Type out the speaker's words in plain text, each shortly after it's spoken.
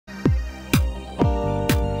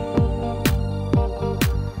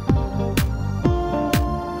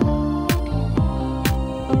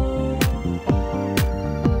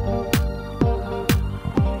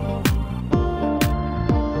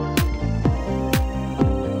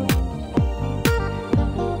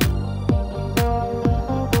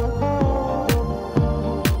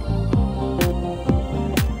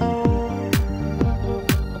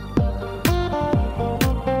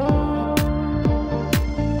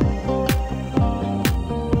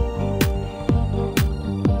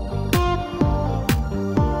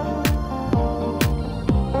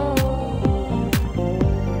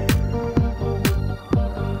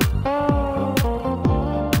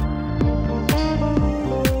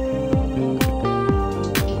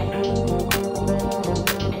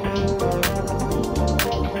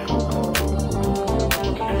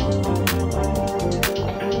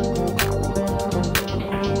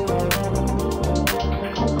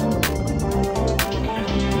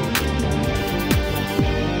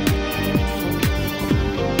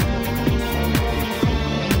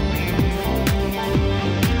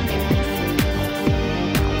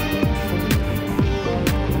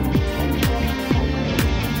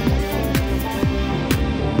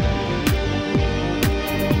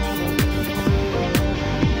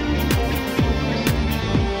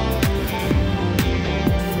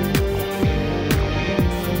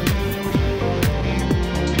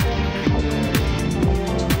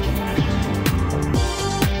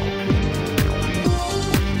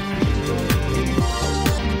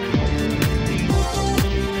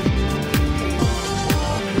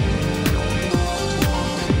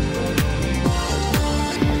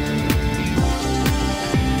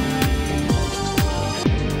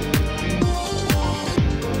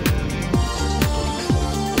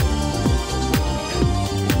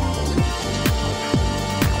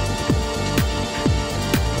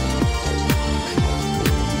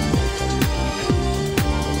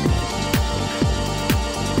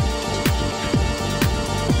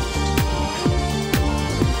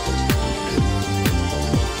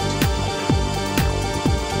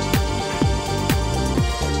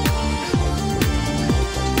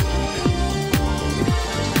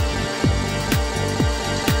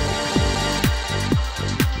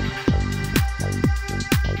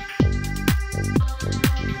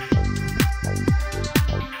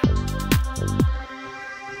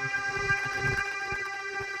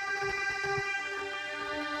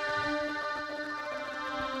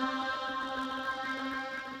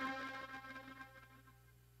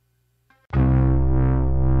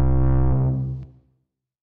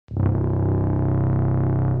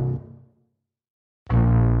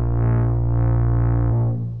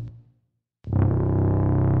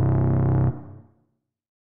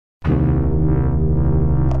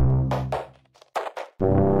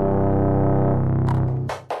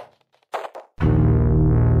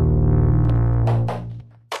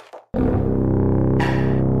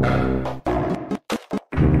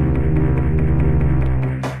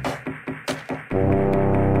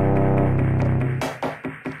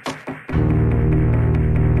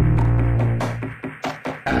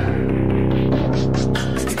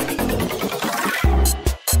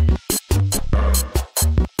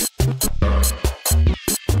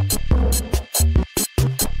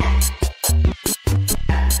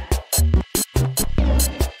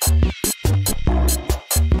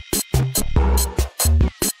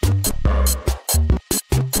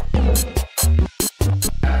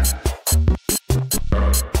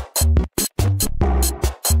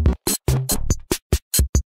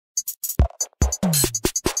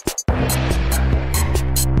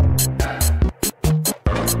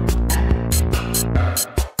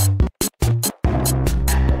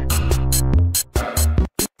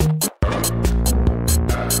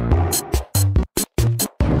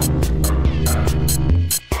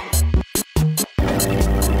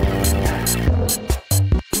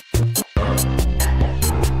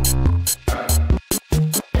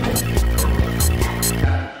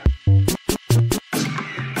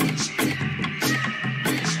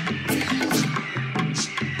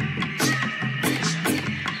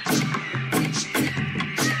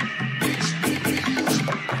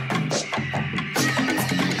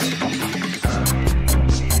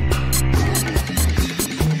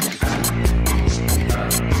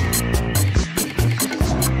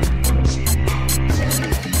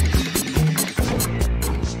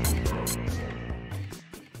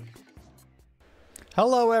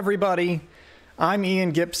Hello, everybody. I'm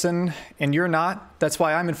Ian Gibson, and you're not. That's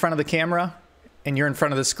why I'm in front of the camera, and you're in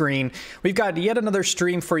front of the screen. We've got yet another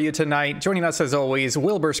stream for you tonight. Joining us, as always,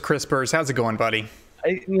 Wilbur's Crispers. How's it going, buddy?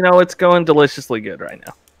 It's going deliciously good right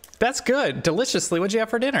now. That's good. Deliciously. What'd you have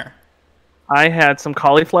for dinner? I had some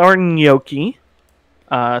cauliflower gnocchi,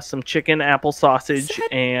 some chicken apple sausage,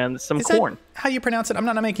 and some corn. How you pronounce it? I'm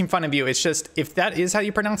not making fun of you. It's just, if that is how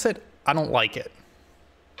you pronounce it, I don't like it.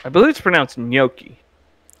 I believe it's pronounced gnocchi.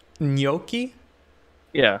 Gnocchi?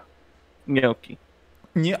 Yeah. Gnocchi.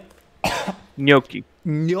 Gnocchi. Gnocchi.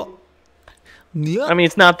 Gnocchi. I mean,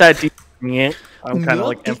 it's not that deep. I'm kind of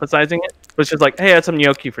like emphasizing it. But it's just like, hey, I had some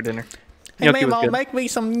gnocchi for dinner. Hey, Mama, make me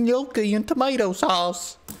some gnocchi and tomato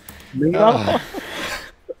sauce.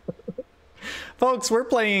 Folks, we're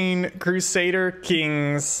playing Crusader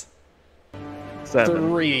Kings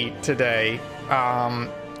 3 today.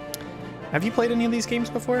 Have you played any of these games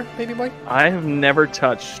before, baby boy? I have never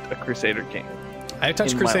touched a Crusader King. I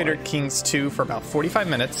touched Crusader Kings 2 for about 45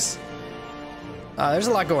 minutes. There's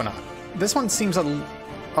a lot going on. This one seems a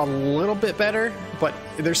little bit better, but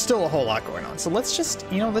there's still a whole lot going on. So let's just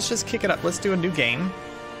kick it up. Let's do a new game.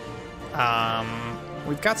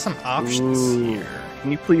 We've got some options here.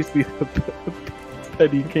 Can you please be the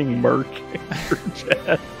Petty King Merc in your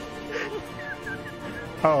chat?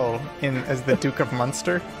 Oh, as the Duke of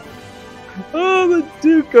Munster? Oh, the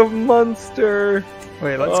Duke of Munster.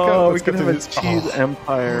 Wait, let's go. Let's go through this cheese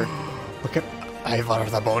empire. Look at Ivar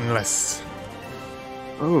the Boneless.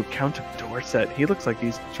 Oh, Count of Dorset. He looks like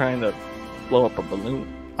he's trying to blow up a balloon.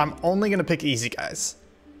 I'm only going to pick easy guys.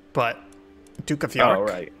 But Duke of York. Oh,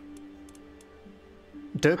 right.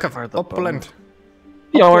 Duke of Upland.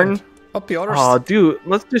 Bjorn. Up yours. Oh, dude,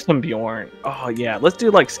 let's do some Bjorn. Oh, yeah. Let's do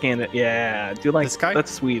like Yeah, do like this guy?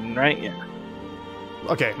 That's Sweden, right? Yeah.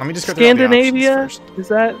 Okay, let me just go Scandinavia. Through the Is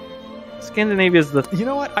that Scandinavia's the? You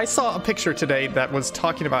know what? I saw a picture today that was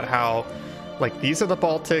talking about how, like, these are the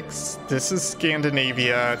Baltics. This is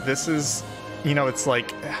Scandinavia. This is, it's like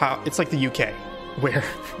the UK, where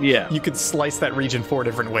you could slice that region 4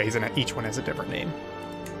 different ways, and each one has a different name.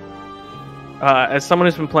 As someone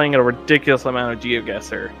who's been playing a ridiculous amount of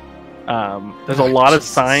GeoGuessr, there's a lot of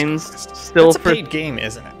signs still. It's a paid game,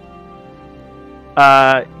 isn't it?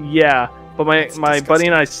 Yeah. But my buddy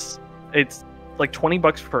and I, it's like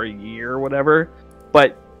 $20 for a year or whatever.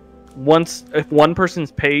 But if one person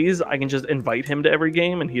pays, I can just invite him to every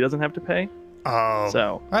game, and he doesn't have to pay. Oh,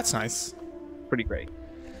 so that's nice. Pretty great.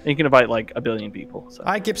 And you can invite like a billion people. So.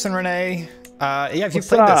 Hi, Gibson Renee. If you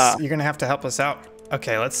played this, you're gonna have to help us out.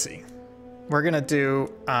 Okay, let's see. We're gonna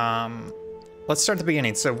do. Let's start at the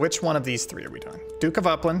beginning. So, which one of these 3 are we doing? Duke of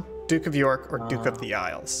Upland, Duke of York, or Duke of the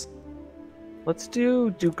Isles? Let's do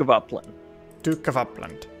Duke of Upland. Duke of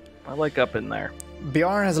Upland. I like up in there.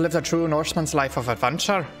 Bjorn has lived a true Norseman's life of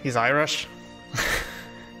adventure. He's Irish.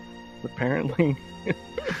 Apparently.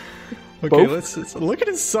 Okay, let's look at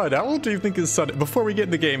his son. How old do you think his son is? Before we get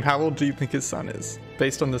in the game, how old do you think his son is?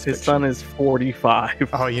 Based on this picture. His son is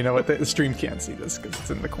 45. Oh, you know what? The stream can't see this because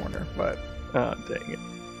it's in the corner, but... Oh, dang it.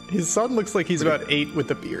 His son looks like he's about 8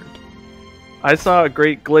 with a beard. I saw a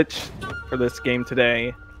great glitch for this game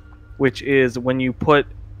today, which is when you put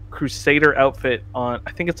Crusader outfit on,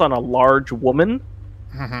 I think it's on a large woman,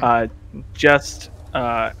 just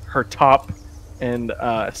her top and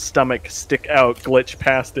stomach stick out, glitch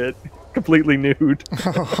past it, completely nude.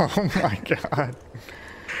 Oh my god.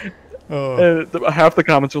 Half the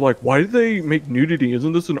comments are like, why did they make nudity?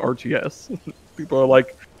 Isn't this an RTS? People are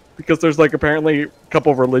like, because there's like apparently a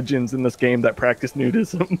couple of religions in this game that practice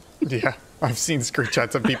nudism. Yeah, I've seen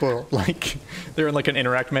screenshots of people like they're in like an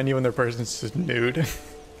interact menu and their person's just nude.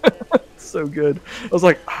 So good. I was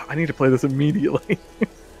like, I need to play this immediately.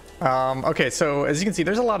 Okay, so as you can see,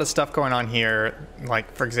 there's a lot of stuff going on here.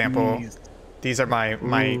 Like, for example, these are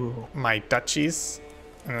my duchies.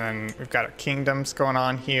 And then we've got our kingdoms going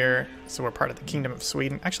on here. So we're part of the Kingdom of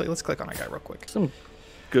Sweden. Actually, let's click on a guy real quick. Some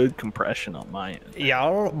good compression on my end.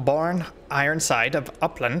 Jarl born Ironside of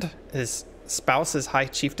Upland. His spouse is High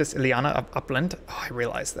Chiefess Ileana of Upland. Oh, I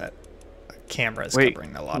realized that camera is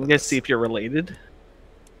covering a lot of this. You guys see if you're related?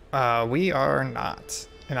 We are not.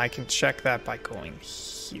 And I can check that by going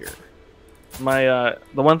here. Another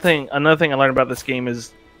thing I learned about this game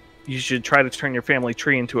is you should try to turn your family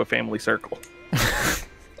tree into a family circle. Let's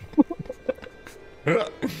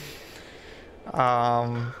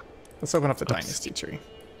open up the dynasty tree.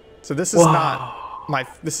 So this is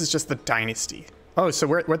this is just the dynasty. Oh, so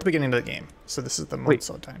we're at the beginning of the game. So this is the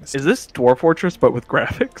Mozo dynasty. Is this Dwarf Fortress but with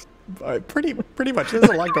graphics? Pretty much. There's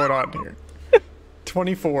a lot going on here.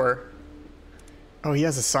 24. Oh, he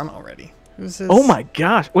has a son already. Who's his? Oh my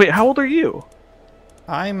gosh. Wait, how old are you?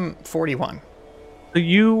 I'm 41. So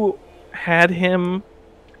you had him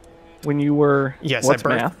when you were... Yes, what's I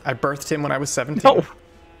math? birthed him when I was 17. No.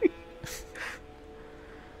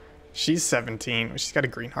 She's 17. She's got a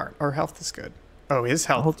green heart. Her health is good. Oh, his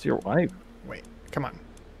health. How old's your wife? Wait, come on.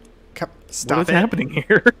 Stop What is happening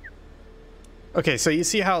here? Okay, so you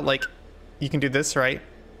see how, like, you can do this, right?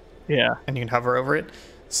 Yeah. And you can hover over it.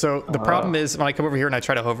 So the problem is when I come over here and I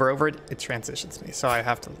try to hover over it, it transitions me. So I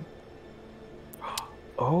have to...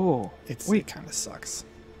 Oh. It kind of sucks.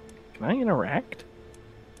 Can I interact?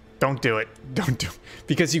 Don't do it. Don't do it.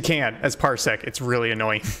 Because you can, as Parsec. It's really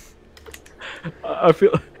annoying.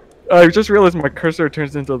 I just realized my cursor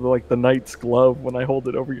turns into the knight's glove when I hold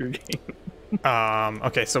it over your game.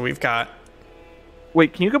 Okay, so we've got...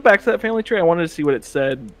 Wait, can you go back to that family tree? I wanted to see what it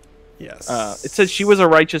said. Yes. It said she was a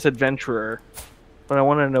righteous adventurer, but I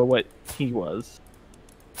want to know what he was.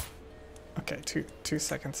 Okay, two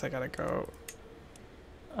seconds. I gotta go.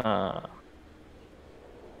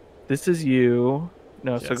 This is you.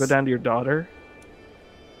 No, yes. So go down to your daughter.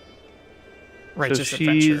 Righteous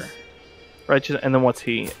adventurer. Righteous, and then what's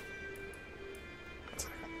he?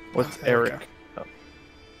 What's Eric? Oh.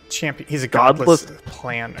 Champion. He's a godless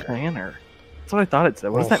planner. That's what I thought it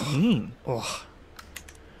said. What does that mean? Oh.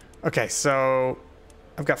 Okay, so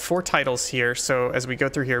I've got 4 titles here. So as we go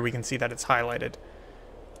through here, we can see that it's highlighted.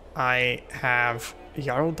 I have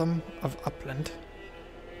Jarldom of Upland.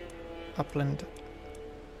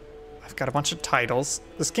 I've got a bunch of titles.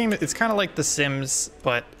 This game, it's kind of like The Sims,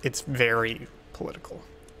 but it's very political.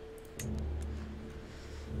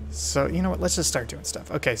 So, you know what? Let's just start doing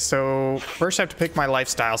stuff. Okay, so first I have to pick my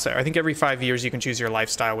lifestyle. So I think every 5 years you can choose your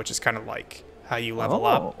lifestyle, which is kind of like how you level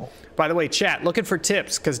up. By the way, chat, looking for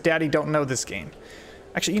tips, because Daddy don't know this game.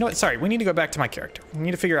 Actually, you know what? Sorry, we need to go back to my character. We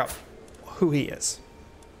need to figure out who he is.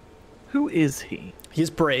 Who is he? He is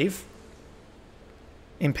brave,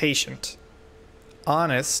 impatient,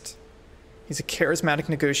 honest. He's a charismatic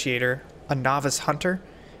negotiator, a novice hunter,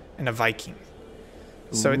 and a Viking.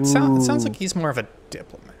 So it sounds like he's more of a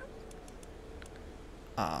diplomat.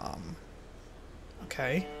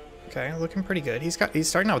 Okay, looking pretty good. He's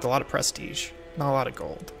starting out with a lot of prestige, not a lot of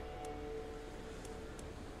gold.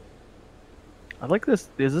 I like this.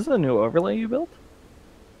 Is this a new overlay you built?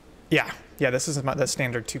 Yeah, this is the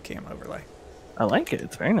standard 2cam overlay. I like it.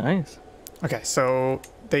 It's very nice. Okay, so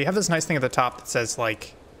they have this nice thing at the top that says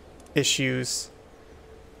like issues.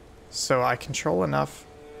 So I control enough.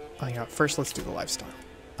 Oh, you know, first let's do the lifestyle.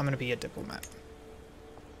 I'm gonna be a diplomat.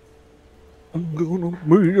 I'm gonna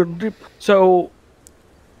be a dip. So,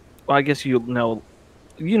 well, I guess you know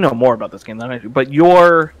more about this game than I do. But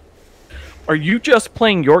are you just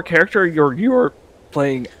playing your character, or you're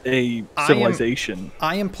playing a civilization?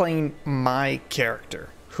 I am playing my character,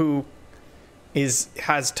 who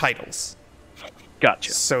has titles.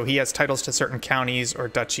 Gotcha. So he has titles to certain counties or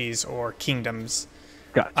duchies or kingdoms.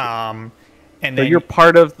 Gotcha. And so then you're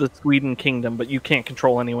part of the Sweden kingdom, but you can't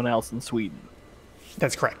control anyone else in Sweden.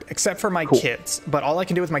 That's correct, except for my kids. But all I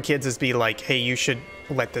can do with my kids is be like, hey, you should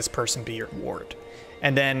let this person be your ward.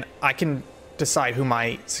 And then I can decide who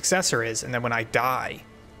my successor is, and then when I die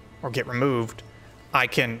or get removed, I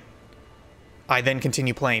then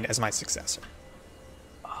continue playing as my successor.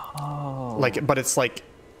 Oh. But it's like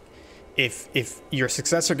if your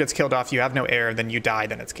successor gets killed off, you have no heir, then you die,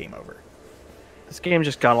 then it's game over. This game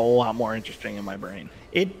just got a lot more interesting in my brain.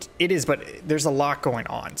 It is, but there's a lot going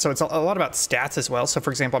on. So it's a lot about stats as well. So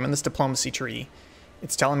for example, I'm in this diplomacy tree.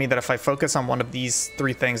 It's telling me that if I focus on one of these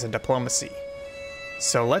 3 things in diplomacy.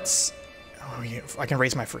 So I can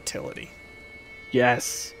raise my fertility.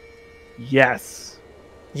 Yes. Yeah,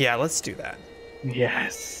 let's do that.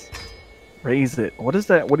 Yes. Raise it. What is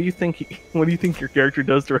that? What do you think your character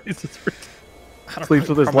does to raise his fertility? Sleeps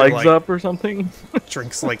with his legs up or something?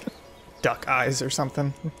 Drinks like duck eyes or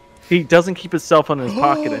something. He doesn't keep his cell phone in his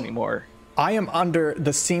pocket anymore. I am under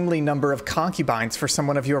the seemly number of concubines for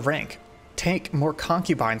someone of your rank. Take more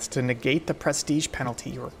concubines to negate the prestige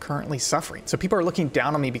penalty you are currently suffering. So people are looking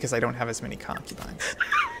down on me because I don't have as many concubines.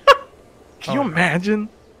 Can you imagine?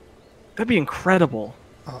 That'd be incredible.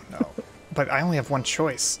 Oh no. But I only have one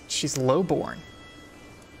choice. She's lowborn.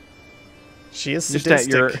 She is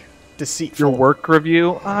sadistic, deceitful. Your work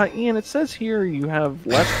review? Ian, it says here you have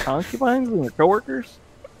less concubines than your coworkers.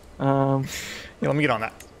 Yeah, let me get on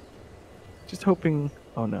that. Just hoping...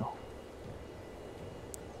 Oh, no.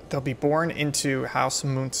 They'll be born into House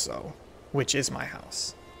Munso, which is my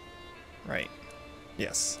house. Right.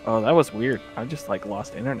 Yes. Oh, that was weird. I just,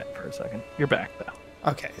 lost internet for a second. You're back,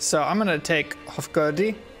 though. Okay, so I'm going to take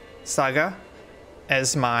Hofgodi Saga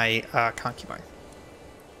as my concubine.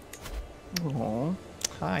 Aww.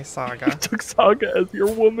 Hi, Saga. You took Saga as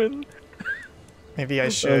your woman. Maybe I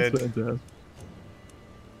should. That's fantastic.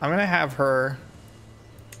 I'm gonna have her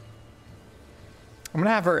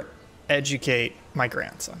educate my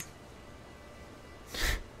grandson.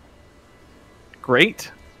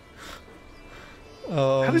 Great.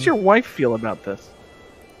 How does your wife feel about this?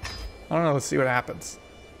 I don't know. Let's see what happens.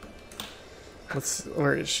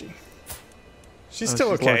 Where is she? She's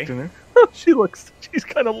still okay. She's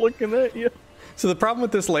kind of looking at you. So the problem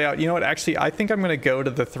with this layout, you know what? Actually, I think I'm going to go to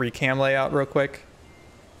the 3-cam layout real quick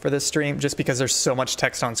for this stream, just because there's so much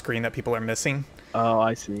text on screen that people are missing. Oh,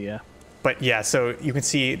 I see. Yeah. But yeah, so you can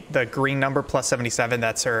see the green number plus 77.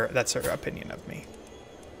 That's her opinion of me.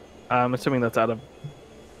 I'm assuming that's out of.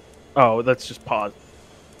 Oh, that's just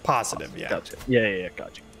positive. Yeah. Gotcha. Yeah.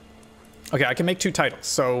 Gotcha. Okay, I can make 2 titles.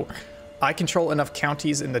 So I control enough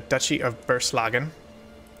counties in the Duchy of Berslagen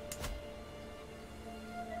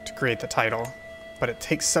to create the title, but it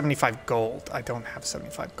takes 75 gold. I don't have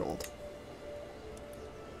 75 gold.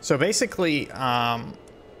 So basically, so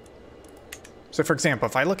for example,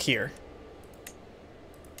 if I look here,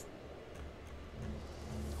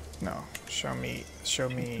 no, show me. So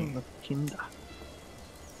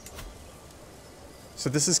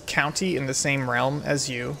this is county in the same realm as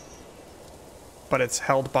you, but it's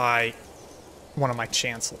held by one of my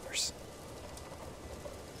chancellors.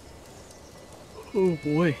 Oh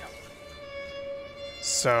boy.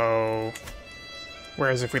 So,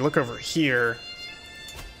 whereas if we look over here,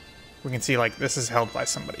 we can see like this is held by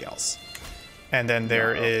somebody else. And then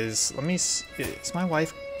there is, is my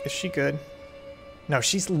wife, is she good? No,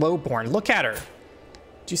 she's lowborn. Look at her.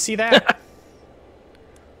 Do you see that?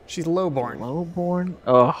 She's lowborn. Lowborn?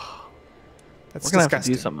 Oh. That's We're gonna disgusting. have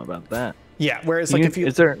to do something about that. Yeah, whereas like if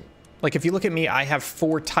you look at me, I have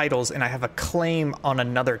 4 titles and I have a claim on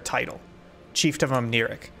another title. Chieftain of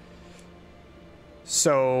Nirik.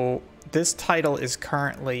 So this title is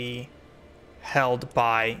currently held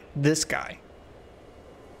by this guy.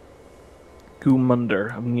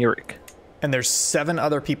 Gumunder of Nirik. And there's 7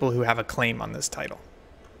 other people who have a claim on this title.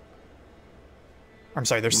 I'm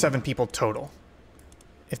sorry, there's 7 people total.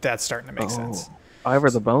 If that's starting to make sense. Ivor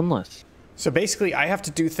the Boneless. So basically, I have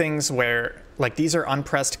to do things where, like, these are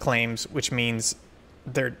unpressed claims, which means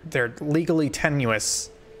they're legally tenuous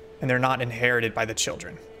and they're not inherited by the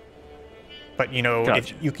children. But, you know,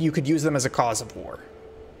 Gotcha. if you could use them as a cause of war.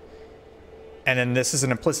 And then this is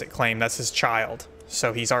an implicit claim. That's his child.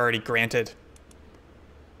 So he's already granted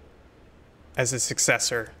as his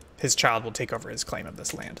successor, his child will take over his claim of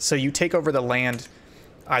this land. So you take over the land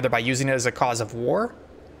either by using it as a cause of war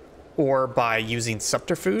or by using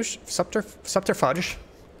subterfuge. So for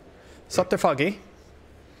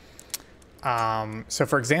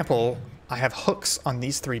example, I have hooks on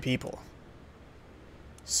these 3 people.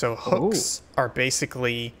 So hooks are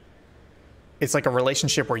basically, it's like a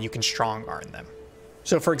relationship where you can strong arm them.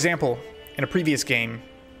 So for example, in a previous game,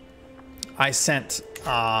 I sent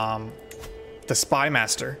the spy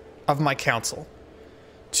master of my council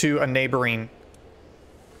to a neighboring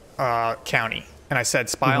county. And I said,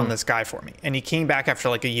 spy on this guy for me. And he came back after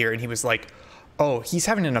like a year and he was like, oh, he's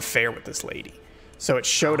having an affair with this lady. So it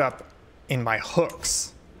showed up in my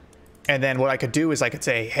hooks. And then what I could do is I could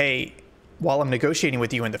say, hey, while I'm negotiating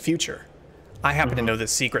with you in the future, I happen to know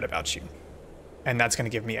this secret about you. And that's going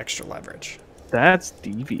to give me extra leverage. That's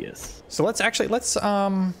devious. So let's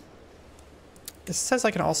this says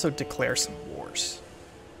I can also declare some wars.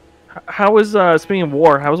 How is, speaking of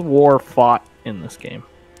war, how is war fought in this game?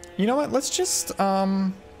 You know what? Let's just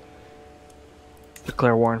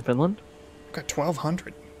declare war in Finland. Got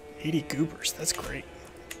 1,280 goobers. That's great.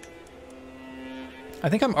 I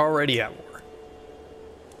think I'm already at war.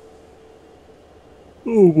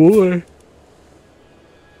 Oh boy.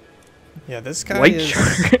 Yeah, this guy White is...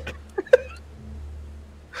 shirt.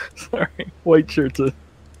 Sorry, white shirt's a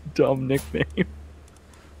dumb nickname.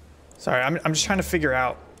 Sorry, I'm just trying to figure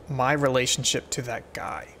out my relationship to that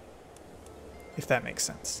guy. If that makes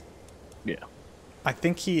sense. Yeah. I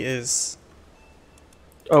think he is...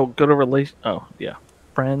 Oh, go to relation... Oh, yeah.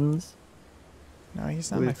 Friends? No,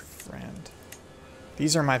 he's not my friend.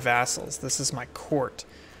 These are my vassals. This is my court.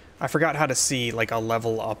 I forgot how to see, like, a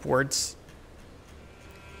level upwards.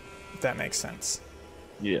 If that makes sense.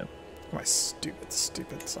 Yeah. My stupid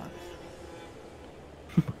son.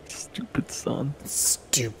 Stupid son.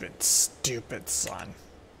 Stupid son.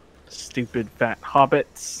 Stupid fat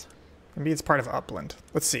hobbits. Maybe it's part of Upland.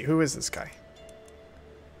 Let's see, who is this guy?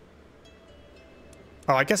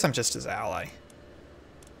 Oh, I guess I'm just his ally.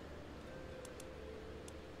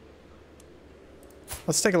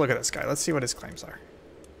 Let's take a look at this guy. Let's see what his claims are.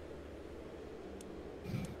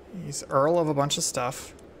 He's Earl of a bunch of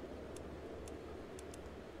stuff.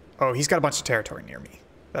 Oh, he's got a bunch of territory near me.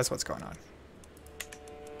 That's what's going on.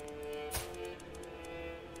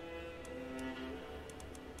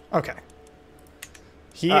 Okay.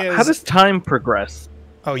 He is... How does time progress?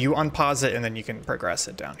 Oh, you unpause it and then you can progress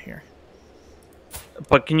it down here.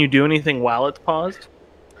 But can you do anything while it's paused?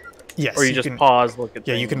 Yes. Or you just pause, look at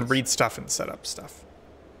Yeah, things? you can read stuff and set up stuff.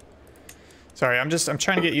 Sorry, I'm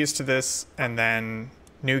trying to get used to this, and then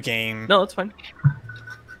new game. No, that's fine.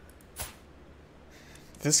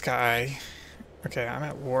 This guy... Okay, I'm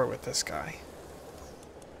at war with this guy.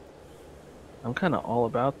 I'm kind of all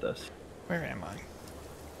about this. Where am I?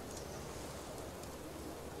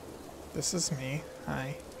 This is me.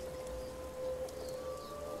 Hi.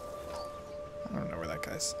 I don't know where that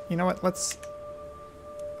guy's... You know what? Let's...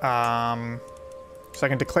 So I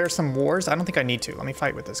can declare some wars? I don't think I need to. Let me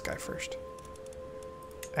fight with this guy first.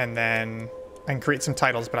 And then I can create some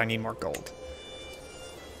titles, but I need more gold.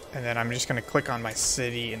 And then I'm just going to click on my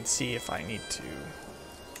city and see if I need to...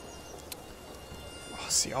 Oh,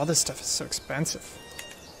 see, all this stuff is so expensive.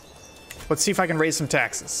 Let's see if I can raise some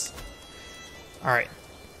taxes. All right.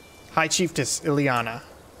 High Chiefess Ileana.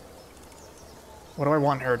 What do I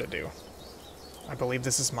want her to do? I believe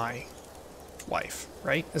this is my wife,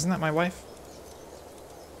 right? Isn't that my wife?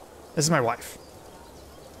 This is my wife.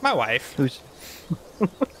 My wife. Who's...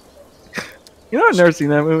 You know, I've never seen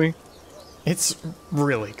that movie. It's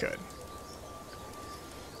really good.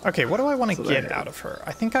 Okay, what do I want to get out of her?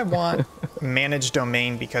 I think I want manage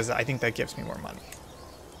domain because I think that gives me more money.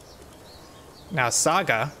 Now,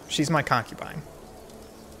 Saga, she's my concubine.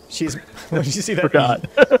 She's... Did you see that? Forgot.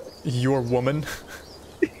 Your woman.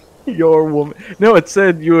 Your woman. No, it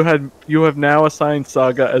said you have now assigned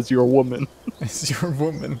Saga as your woman. It's your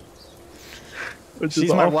woman.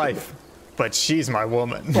 She's my wife, but she's my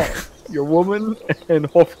woman. Your woman and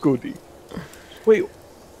Hofgodi. Wait,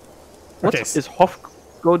 what is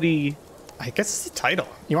Hofgodi? I guess it's the title.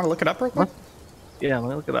 You want to look it up real quick? Yeah, let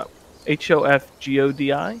me look it up.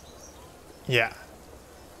 Hofgodi? Yeah.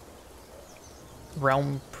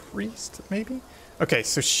 Realm Priest, maybe? Okay,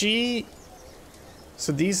 so she...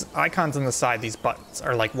 So these icons on the side, these buttons,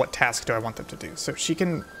 are like, what task do I want them to do? So she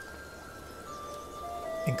can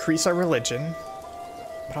increase our religion,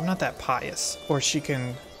 but I'm not that pious. Or she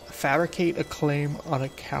can fabricate a claim on a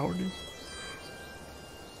county.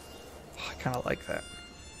 Oh, I kind of like that.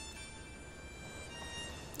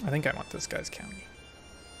 I think I want this guy's county.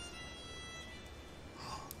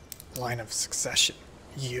 Line of succession.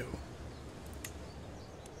 You.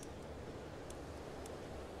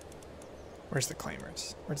 Where's the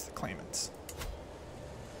claimers? Where's the claimants?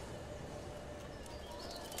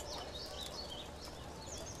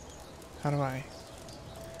 How do I...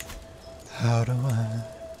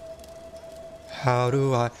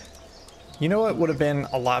 You know what would have been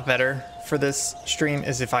a lot better for this stream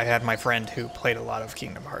is if I had my friend who played a lot of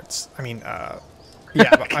Kingdom Hearts. I mean, yeah,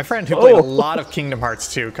 but my friend who played a lot of Kingdom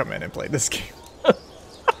Hearts 2 come in and play this game. God,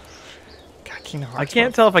 Kingdom Hearts. I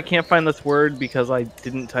can't tell if I can't find this word because I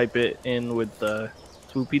didn't type it in with the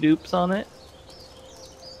swoopy doops on it.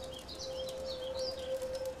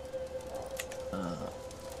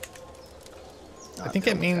 I think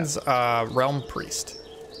it means realm priest.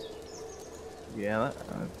 Yeah.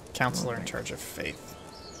 Counselor in charge of faith.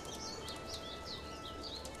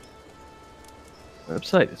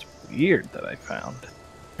 Website is weird that I found.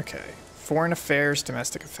 Okay. Foreign affairs,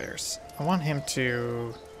 domestic affairs. I want him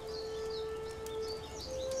to...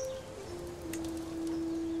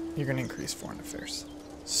 You're going to increase foreign affairs.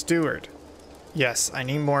 Steward. Yes, I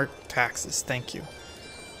need more taxes. Thank you.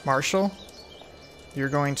 Marshal. You're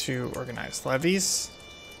going to organize levies.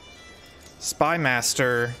 Spy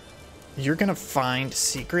master. You're going to find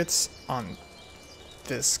secrets on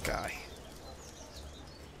this guy.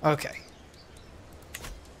 Okay.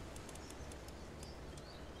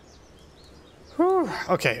 Whew.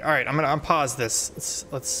 Okay, alright, I'm going to unpause this.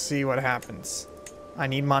 Let's see what happens. I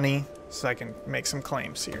need money so I can make some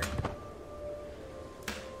claims here.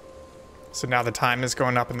 So now the time is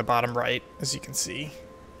going up in the bottom right, as you can see.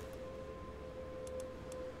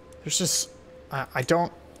 There's just... I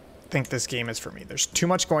don't think this game is for me. There's too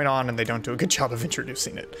much going on and they don't do a good job of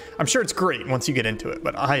introducing it. I'm sure it's great once you get into it,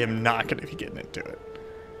 but I am not going to be getting into it.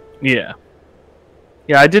 Yeah.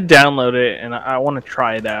 Yeah, I did download it and I want to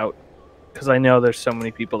try it out because I know there's so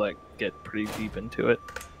many people that get pretty deep into it.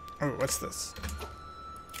 Oh, what's this?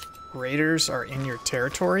 Raiders are in your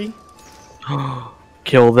territory?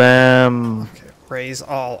 Kill them. Okay, raise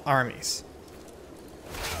all armies.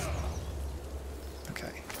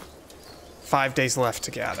 Okay. 5 days left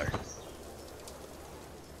to gather.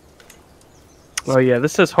 Oh yeah,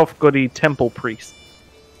 this says Hofgodi Temple Priest.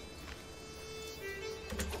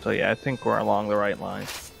 So yeah, I think we're along the right line.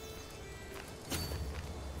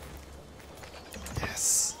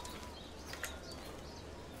 Yes.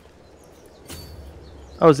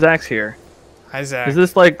 Oh, Zach's here. Hi, Zach. Is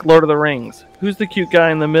this like Lord of the Rings? Who's the cute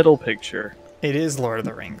guy in the middle picture? It is Lord of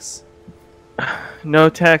the Rings. No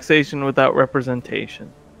taxation without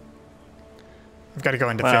representation. I've got to go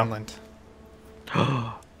into Finland.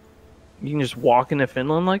 You can just walk into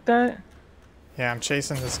Finland like that? Yeah, I'm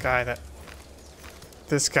chasing this guy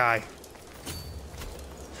This guy.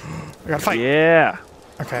 I gotta fight. Yeah.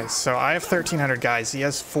 Okay, so I have 1,300 guys. He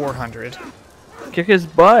has 400. Kick his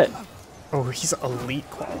butt. Oh, he's elite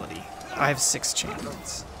quality. I have 6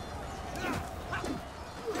 champions.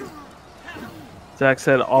 Zach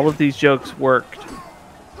said all of these jokes worked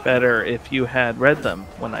better if you had read them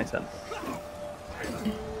when I said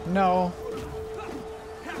them. No.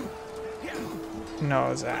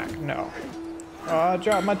 No, Zach, no. Oh, I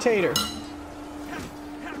dropped my tater.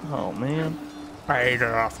 Oh, man. I ate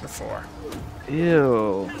it off the floor.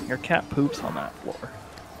 Ew. Your cat poops on that floor.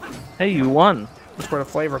 Hey, you won. That's where the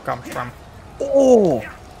flavor comes from. Oh,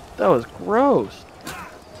 that was gross.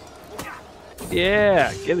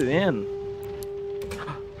 Yeah, get it in.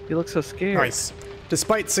 You look so scared. Nice.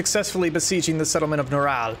 Despite successfully besieging the settlement of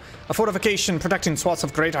Nural, a fortification protecting swaths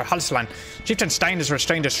of Greater Halsland, Chieftain Stein has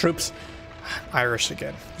restrained his troops. Irish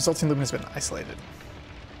again. Resulting Lumen has been isolated.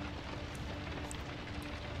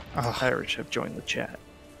 Oh. Irish have joined the chat.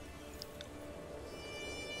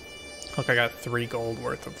 Look, I got 3 gold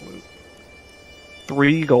worth of loot.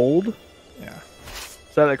 3 gold? Yeah.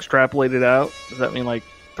 Is that extrapolated out? Does that mean like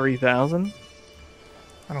 3,000?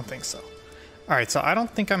 I don't think so. Alright, so I don't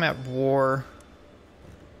think I'm at war.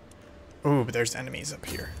 Ooh, but there's enemies up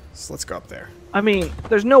here. So let's go up there. I mean,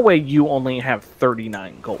 there's no way you only have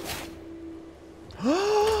 39 gold.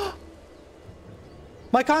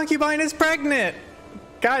 My concubine is pregnant!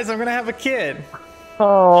 Guys, I'm gonna have a kid.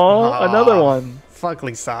 Oh, another one.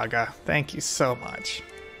 Fugly Saga. Thank you so much.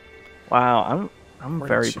 Wow, I'm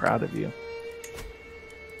very proud of you.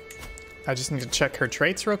 I just need to check her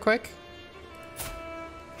traits real quick.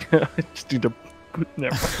 I just need to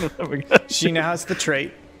never. She now has the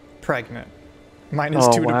trait pregnant. Mine is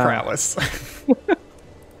 2 to prowess.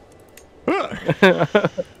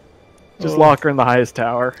 Just lock her in the highest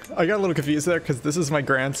tower. I got a little confused there because this is my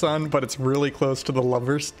grandson, but it's really close to the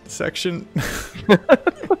lovers section.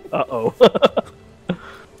 Uh-oh.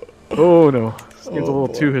 Oh no. This game's a little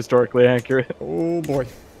too historically accurate. Oh boy.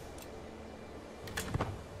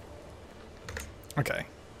 Okay.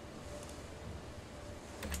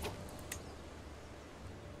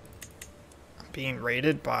 I'm being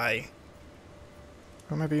raided by...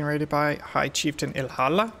 Who am I being raided by? High Chieftain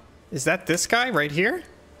Ilhala? Is that this guy right here?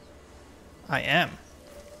 I am.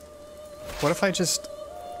 What if I just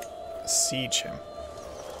siege him?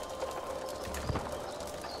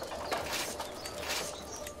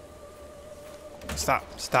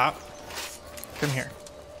 Stop. Stop. Come here.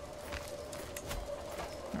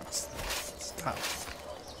 No, stop.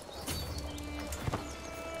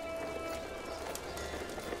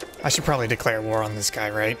 I should probably declare war on this guy,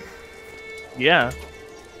 right? Yeah.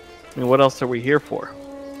 I mean, what else are we here for?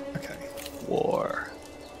 Okay. War.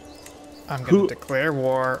 I'm going to declare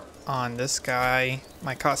war on this guy.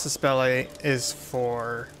 My Casus Belli is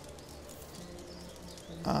for...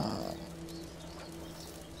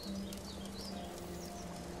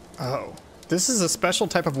 Oh. This is a special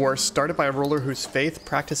type of war started by a ruler whose faith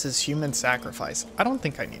practices human sacrifice. I don't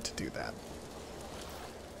think I need to do that.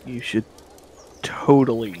 You should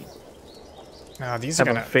totally No, these have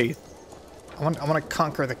are gonna... faith. I want to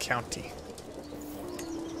conquer the county.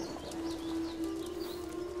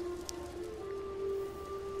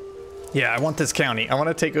 Yeah, I want this county. I want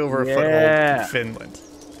to take over a foothold in Finland.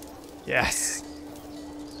 Yes.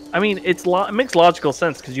 I mean, it makes logical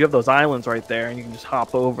sense because you have those islands right there and you can just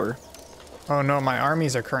hop over. Oh no, my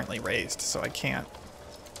armies are currently raised, so I can't.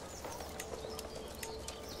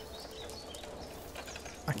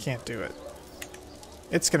 I can't do it.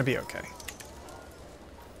 It's gonna be okay.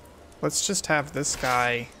 Let's just have this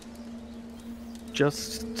guy...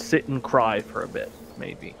 Just sit and cry for a bit,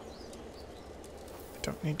 maybe.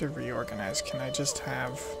 Don't need to reorganize. Can I just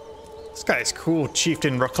have... This guy's cool.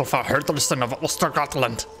 Chieftain Ruckelfa Herdleston of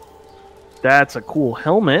Ostergotland. That's a cool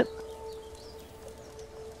helmet.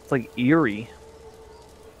 It's like eerie.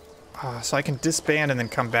 So I can disband and then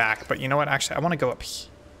come back. But you know what? Actually, I want to go up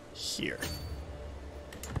here.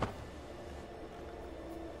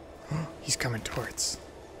 He's coming towards.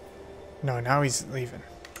 No, now he's leaving.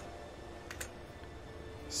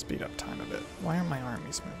 Speed up time a bit. Why aren't my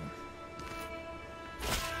armies moving?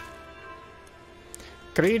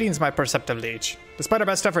 Greetings, my perceptive liege. Despite our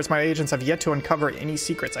best efforts, my agents have yet to uncover any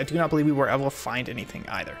secrets. I do not believe we were able to find anything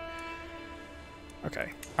either.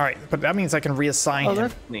 Okay. Alright, but that means I can reassign him.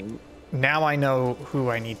 That's neat. Now I know who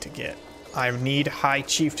I need to get. I need High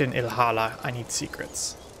Chieftain Ilhala. I need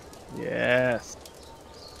secrets. Yes.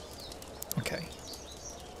 Okay.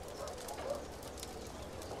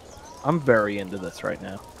 I'm very into this right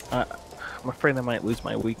now. I'm afraid I might lose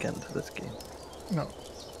my weekend to this game. No.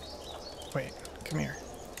 Wait, come here.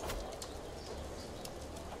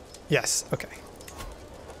 Yes, okay.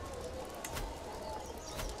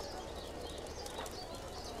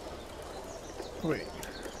 Wait.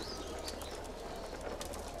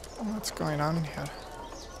 What's going on here?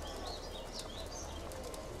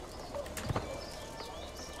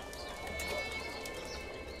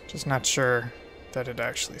 Just not sure that it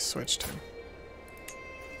actually switched him.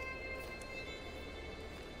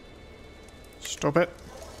 Stop it.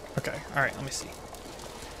 Okay, alright, let me see.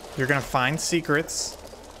 You're gonna find secrets.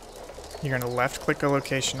 You're gonna left click a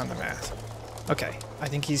location on the map. Okay, I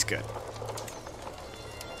think he's good.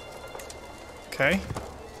 Okay.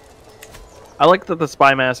 I like that the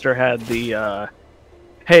Spy Master had the,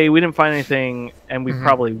 hey, we didn't find anything, and we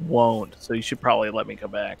probably won't, so you should probably let me go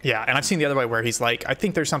back. Yeah, and I've seen the other way where he's like, I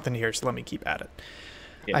think there's something here, so let me keep at it.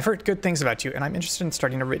 Yeah. I've heard good things about you, and I'm interested in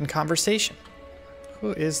starting a written conversation.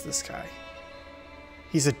 Who is this guy?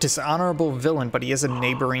 He's a dishonorable villain, but he is a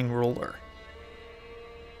neighboring ruler.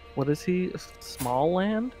 What is he? A small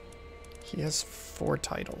land? He has 4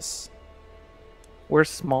 titles. Where's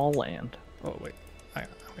small land? Oh, wait. I'm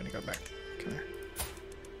going to go back. Come here.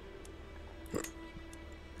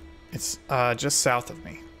 It's just south of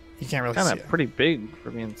me. You can't really see it. Kind of pretty big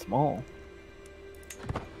for being small.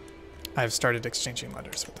 I've started exchanging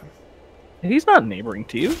letters with him. He's not neighboring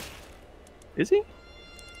to you, is he?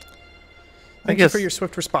 Thank you for your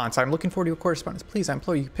swift response. I'm looking forward to your correspondence. Please, I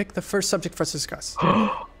implore you, pick the first subject for us to discuss.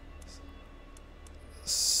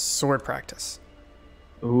 Sword practice.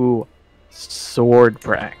 Ooh, sword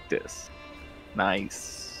practice.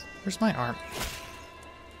 Nice. Where's my army?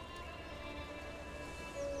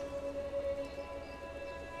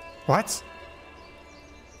 What?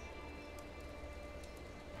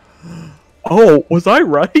 Oh, was I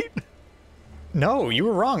right? No, you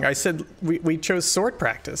were wrong. I said we chose sword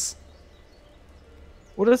practice.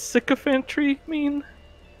 What does sycophantry mean?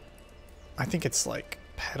 I think it's like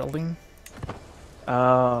peddling.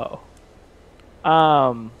 Oh.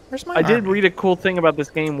 Where's my I did army? read a cool thing about this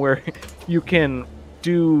game where you can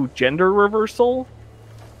do gender reversal,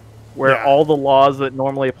 where all the laws that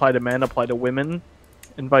normally apply to men apply to women,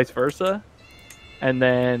 and vice versa. And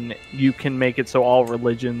then you can make it so all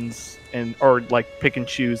religions or like pick and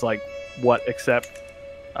choose like what accept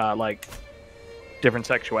like different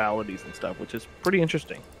sexualities and stuff, which is pretty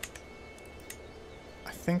interesting.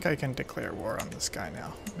 I think I can declare war on this guy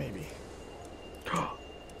now, maybe.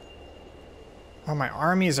 Oh, my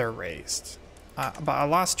armies are raised. But I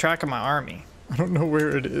lost track of my army. I don't know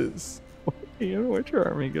where it is. Where'd your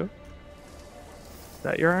army go? Is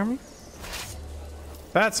that your army?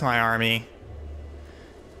 That's my army.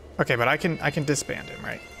 Okay, but I can disband him,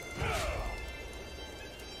 right?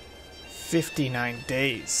 59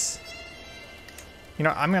 days. You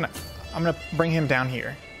know, I'm gonna bring him down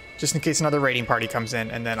here, just in case another raiding party comes in,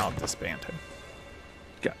 and then I'll disband him.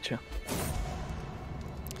 Gotcha.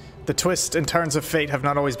 The twists and turns of fate have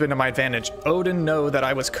not always been to my advantage. Odin know that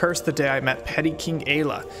I was cursed the day I met petty King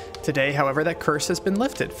Ayla. Today, however, that curse has been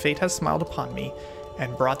lifted. Fate has smiled upon me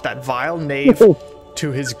and brought that vile knave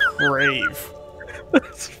to his grave.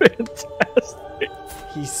 That's fantastic.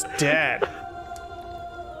 He's dead.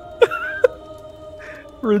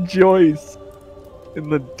 Rejoice in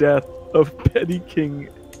the death of petty King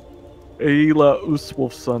Ayla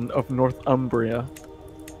Uswolfson of Northumbria.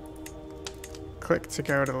 Click to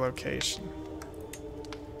go to the location.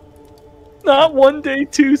 Not one day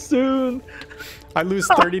too soon. I lose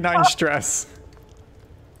 39 stress.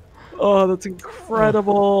 Oh, that's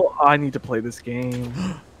incredible. I need to play this game.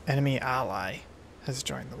 Enemy ally has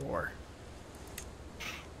joined the war.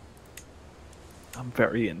 I'm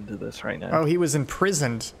very into this right now. Oh, he was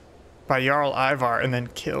imprisoned by Jarl Ivar and then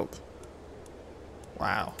killed.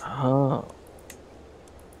 Wow. Oh.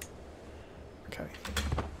 Okay.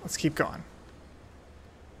 Let's keep going.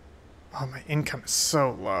 Oh, my income is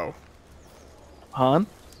so low. Han?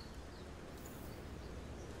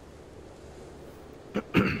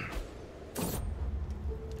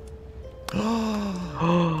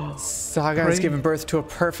 Saga has given birth to a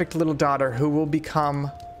perfect little daughter. Who will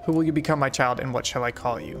you become, my child, and what shall I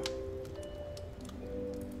call you?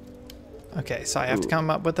 Okay, so I have to come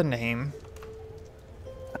up with a name.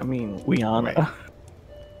 I mean, Wiana.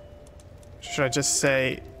 Should I just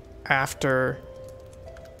say after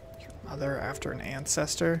your mother, after an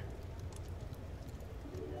ancestor?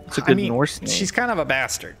 It's a good Norse name. She's kind of a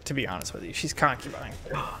bastard, to be honest with you. She's concubine.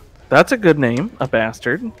 That's a good name, a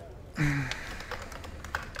bastard.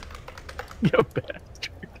 You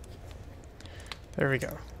bastard. There we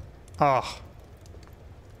go. Oh.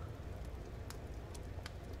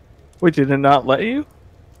 Wait, did it not let you?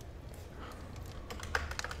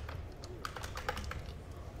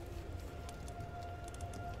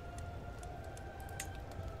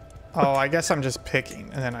 Oh, I guess I'm just picking,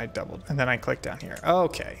 and then I click down here.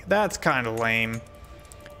 Okay, that's kind of lame.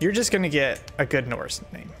 You're just gonna get a good Norse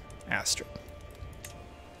name, Astrid.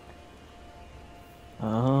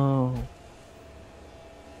 Oh.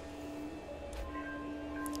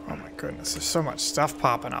 Oh my goodness, there's so much stuff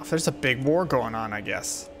popping off. There's a big war going on, I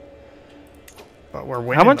guess. But we're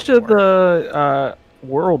winning. How much of the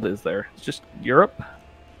world is there? It's just Europe?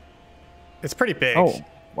 It's pretty big. Oh,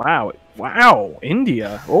 wow. Wow.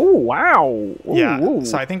 India. Oh, wow. Ooh, yeah, ooh.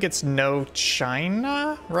 so I think it's no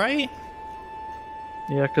China, right?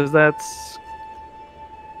 Yeah, because that's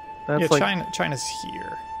yeah, like... China's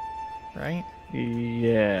here, right?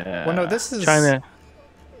 Yeah. Well, no, this is China.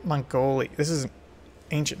 Mongolia. This is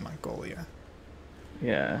ancient Mongolia.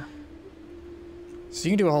 Yeah. So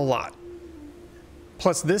you can do a whole lot.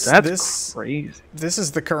 Plus, that's crazy. This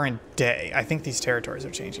is the current day. I think these territories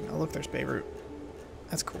are changing. Oh, look, there's Beirut.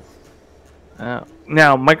 That's cool. Oh.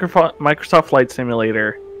 Now, Microsoft Flight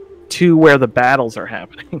Simulator 2, where the battles are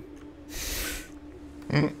happening.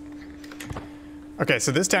 Okay,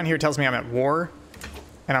 so this down here tells me I'm at war,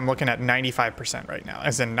 and I'm looking at 95% right now,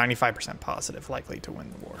 as in 95% positive, likely to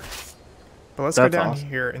win the war. But let's go down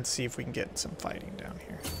here and see if we can get some fighting down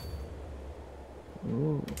here.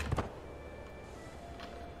 Ooh.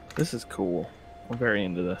 This is cool. I'm very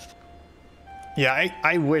into this. Yeah,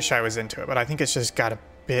 I wish I was into it, but I think it's just got a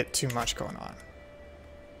bit too much going on.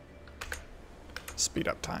 Speed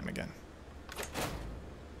up time again.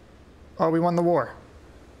 Oh, we won the war.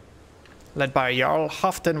 Led by Jarl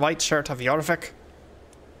Hoften Whiteshirt of Jorvik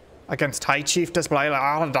against High Chief Disblaila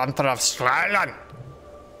Ardanter of Strahlen.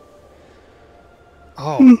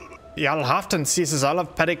 Oh, Jarl Hoften seizes all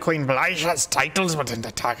of Petty Queen Blaija's titles within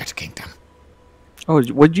the target kingdom. Oh,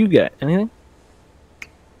 what'd you get? Anything?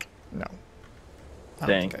 No. I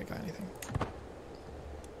Dang. don't think I got anything.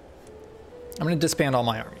 I'm going to disband all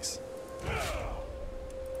my armies.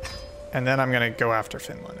 And then I'm going to go after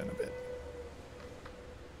Finland in a bit.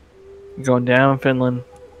 Going down, Finland.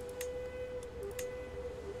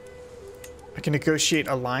 I can negotiate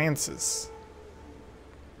alliances.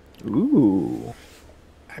 Ooh.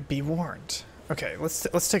 Be warned. Okay,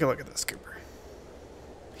 let's take a look at this Cooper.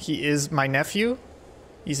 He is my nephew.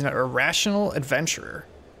 He's an irrational adventurer.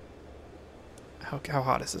 How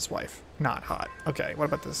hot is his wife? Not hot. Okay, what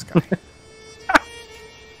about this guy?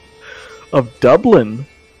 Of Dublin.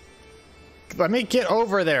 Let me get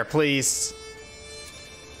over there, please.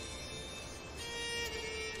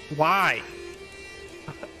 Why?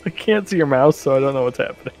 I can't see your mouse, so I don't know what's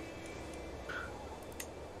happening.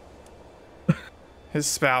 His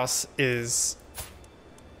spouse is...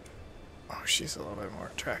 Oh, she's a little bit more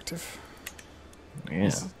attractive.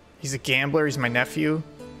 Yeah. He's a gambler. He's my nephew.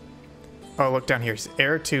 Oh, look down here. He's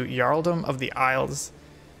heir to Jarldom of the Isles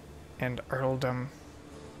and Earldom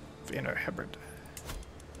of Inner Hebride.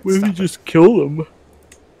 What if you just kill him?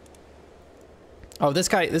 Oh, this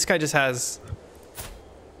guy just has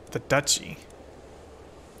the duchy.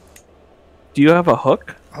 Do you have a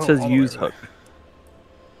hook? It Oh, says use hook.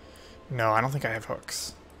 No, I don't think I have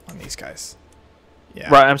hooks on these guys. Yeah.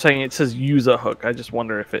 Right, I'm saying it says use a hook. I just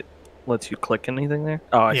wonder if it lets you click anything there.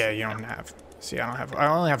 Oh, yeah, you don't have. See, I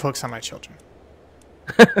only have hooks on my children.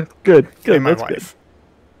 Good. And my That's wife. good.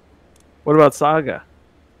 What about Saga?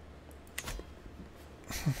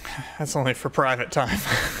 That's only for private time.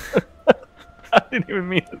 I didn't even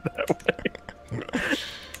mean it that way.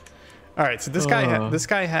 All right, so this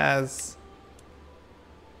guy has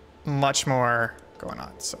much more going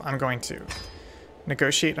on. So I'm going to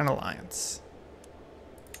negotiate an alliance.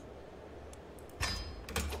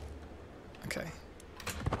 Okay.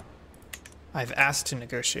 I've asked to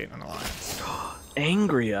negotiate an alliance.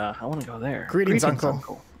 Angria. I want to go there. Greetings,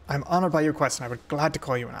 Uncle. I'm honored by your quest, and I would glad to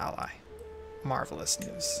call you an ally. Marvelous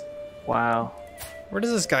news. Wow. Where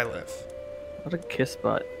does this guy live? What a kiss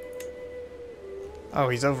butt. Oh,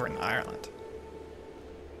 he's over in Ireland.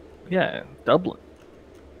 Yeah, Dublin.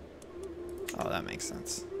 Oh, that makes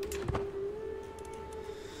sense.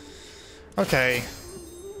 Okay.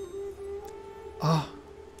 Oh.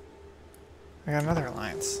 I got another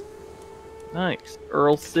alliance. Nice.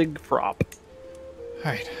 Earl Sigfrop.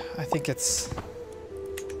 Alright, I think it's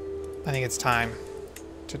time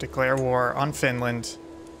to declare war on Finland.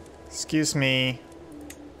 Excuse me.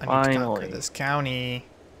 I need to conquer this county.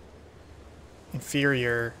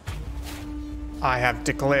 Inferior. I have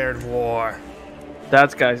declared war.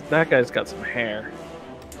 That guy's got some hair.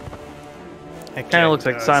 It kind of looks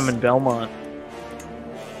like Simon Belmont.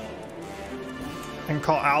 And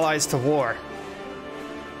call allies to war.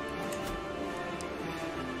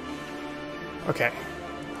 Okay.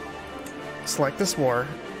 Select this war.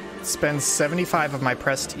 Spends 75 of my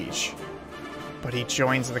prestige. But he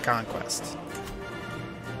joins the conquest.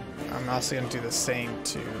 I'm also going to do the same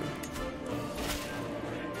to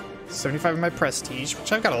 75 of my prestige,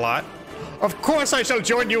 which I've got a lot. Of course I shall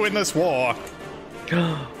join you in this war!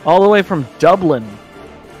 All the way from Dublin.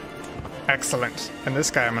 Excellent. And this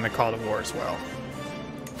guy I'm going to call to war as well.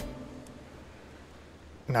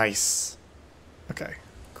 Nice. Okay,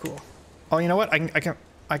 cool. Oh, you know what?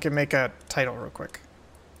 I can make a title real quick.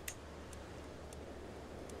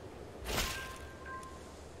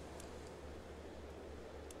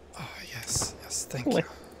 Oh, yes. Yes, thank you.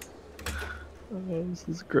 Oh, this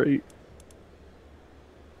is great.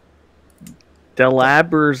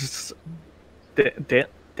 Dalaberg's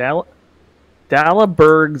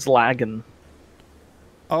Lagen.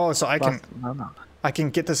 Oh, so I can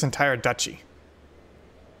get this entire duchy.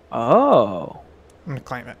 Oh. I'm gonna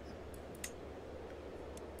claim it.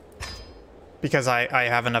 Because I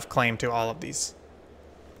have enough claim to all of these.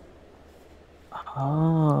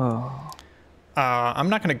 Oh. I'm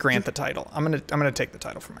not gonna grant the title. I'm gonna take the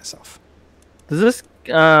title for myself. Does this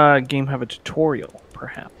game have a tutorial,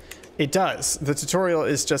 perhaps? It does. The tutorial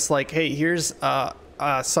is just like, hey, here's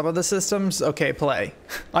some of the systems. Okay, play.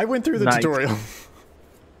 I went through the tutorial.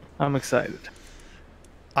 I'm excited.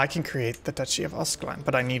 I can create the Duchy of Ostland,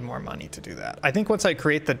 but I need more money to do that. I think once I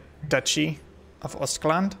create the Duchy of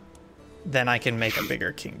Ostland, then I can make a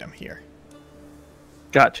bigger kingdom here.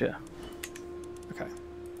 Gotcha. Okay.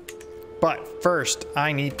 But first,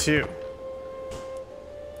 I need to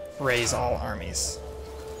raise all armies.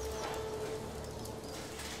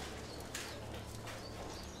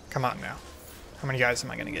 Come on now. How many guys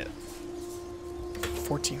am I going to get?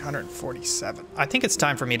 1,447. I think it's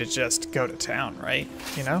time for me to just go to town, right?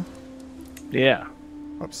 You know? Yeah.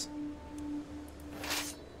 Whoops.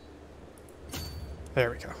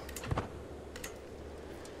 There we go.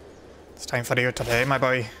 It's time for you today, my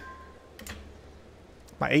boy.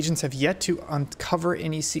 My agents have yet to uncover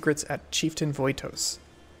any secrets at Chieftain Voitos.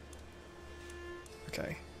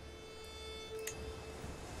 Okay.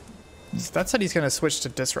 So that said he's going to switch to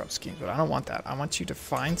disrupt schemes, but I don't want that. I want you to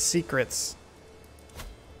find secrets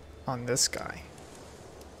on this guy.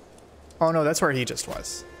 Oh no, that's where he just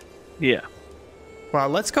was. Yeah. Well,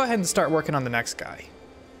 let's go ahead and start working on the next guy.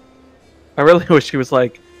 I really wish he was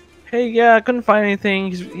like, hey, yeah, I couldn't find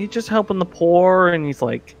anything. He's just helping the poor, and he's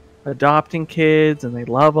like adopting kids, and they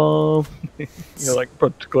love him. You're like,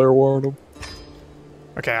 but declare war on him.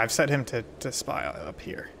 Okay, I've set him to spy up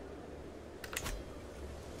here.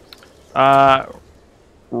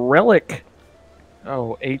 Relic.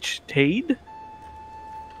 Oh, H. Tade?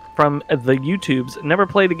 From the YouTubes. Never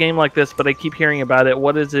played a game like this, but I keep hearing about it.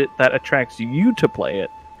 What is it that attracts you to play it?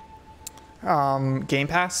 Game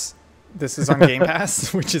Pass. This is on Game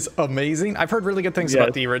Pass, which is amazing. I've heard really good things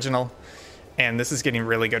about the original, and this is getting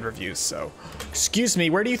really good reviews, so... Excuse me,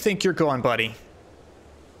 where do you think you're going, buddy?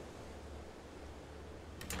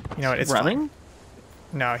 You know what, it's running?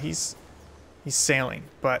 Fine. No, he's sailing,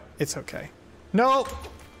 but it's okay. No!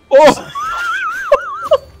 Oh!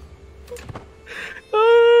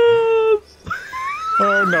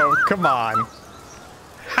 Oh no, come on.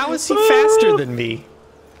 How is he faster than me?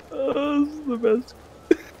 This is the best.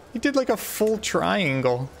 He did like a full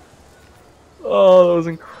triangle. Oh, that was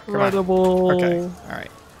incredible. Okay, alright.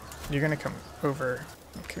 You're gonna come over.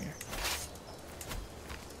 Okay.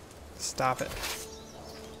 Stop it.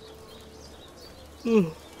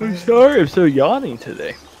 I'm sorry, I'm so yawning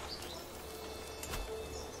today.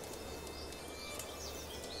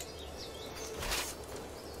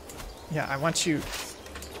 Yeah, I want you...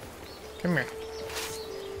 Come here.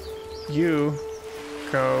 You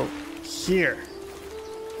go here.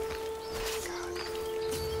 God.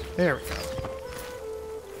 There we go.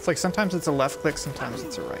 It's like sometimes it's a left click, sometimes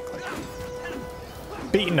it's a right click.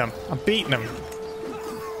 Beating him. I'm beating him.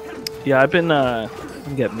 Yeah, I've been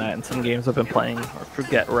getting that in some games I've been playing. I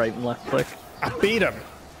forget right and left click. I beat him.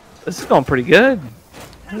 This is going pretty good.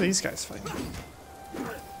 What are these guys fighting?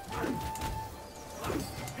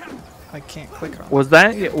 I can't click on Was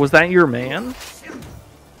that your man?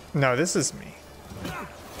 No, this is me.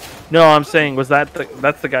 No, I'm saying,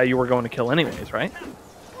 that's the guy you were going to kill anyways, right?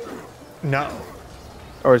 No.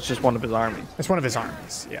 Or it's just one of his armies? It's one of his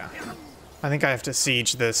armies, yeah. I think I have to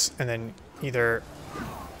siege this and then either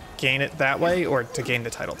gain it that way or to gain the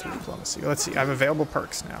title through diplomacy. Let's see, I have available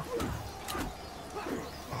perks now.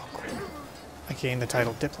 Oh, cool. I gained the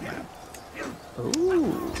title diplomat.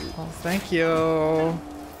 Ooh. Oh, thank you.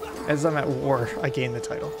 As I'm at war, I gain the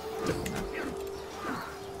title diplomat.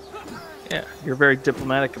 Yeah, you're very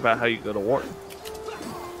diplomatic about how you go to war.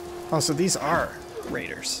 Oh, so these are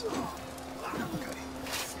raiders. Okay.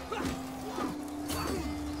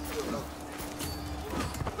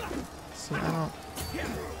 See, I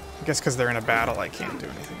guess because they're in a battle, I can't do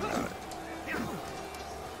anything about it.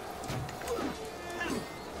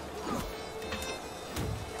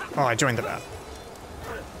 Oh, I joined the battle.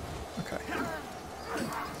 Okay.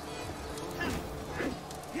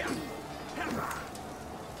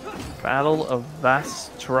 Battle of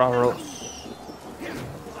Vastraros.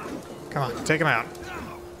 Come on, take him out.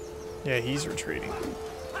 Yeah, he's retreating.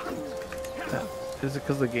 Is it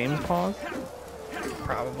because the game's paused?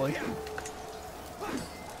 Probably.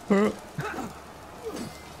 Yes.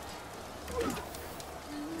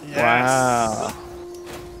 Wow.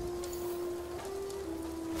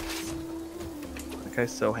 That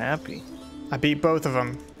guy's so happy. I beat both of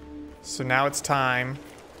them. So now it's time.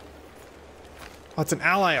 Oh, it's an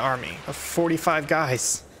ally army of 45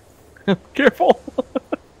 guys. Careful.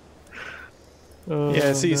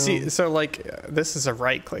 Yeah, so you see, so like, this is a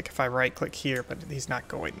right click. If I right click here, but he's not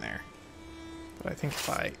going there. But I think if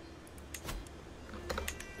I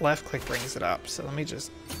left click brings it up. So let me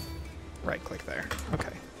just right click there.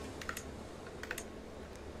 Okay.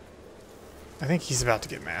 I think he's about to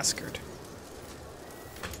get massacred.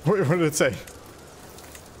 What did it say?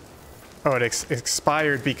 Oh, it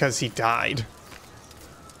expired because he died.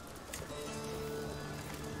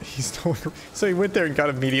 He's no longer, so he went there and got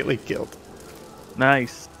immediately killed.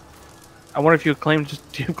 Nice. I wonder if you claim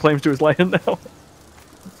claims to his land now.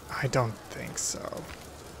 I don't think so.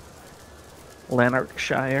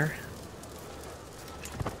 Lanarkshire.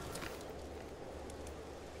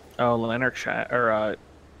 Oh, Lanarkshire, or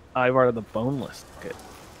Ivar the Boneless. Okay.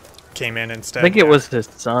 Came in instead. I think it was his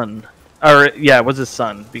son. Or yeah, it was his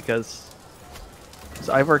son because is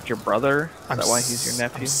Ivar your brother? Is that why he's your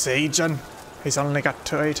nephew? I'm saging. He's only got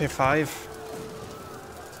 285.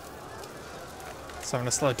 So I'm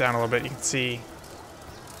gonna slow it down a little bit. You can see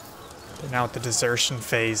they're now at the desertion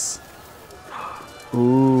phase.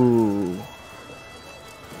 Ooh.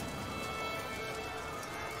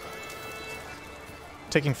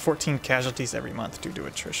 Taking 14 casualties every month due to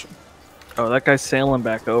attrition. Oh, that guy's sailing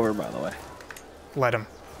back over, by the way. Let him.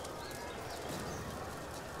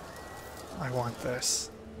 I want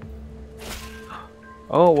this.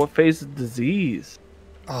 Oh, what phase of disease?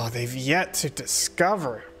 Oh, they've yet to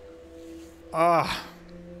discover. Ah.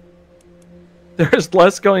 There's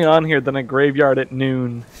less going on here than a graveyard at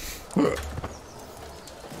noon. That's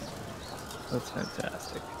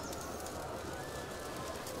fantastic.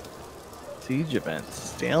 Siege events,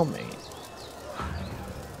 stalemate.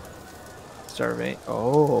 Starvate.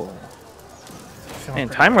 Oh. Man,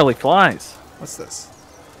 time really flies. What's this?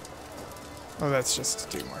 Oh, that's just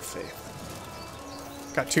to do more faith.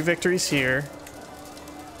 Got 2 victories here.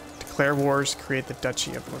 Declare wars, create the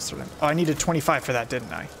Duchy of Lusterland. Oh, I needed 25 for that,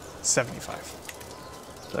 didn't I? 75.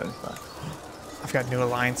 75. I've got new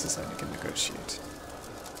alliances I can negotiate.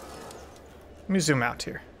 Let me zoom out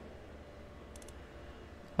here.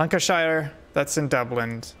 Lancashire, that's in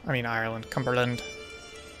Dublin. I mean Ireland, Cumberland,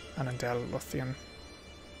 Annandale, Lothian.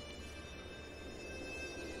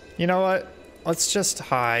 You know what? Let's just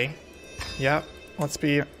hi. Yep. Let's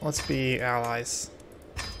be allies.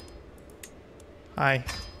 Hi.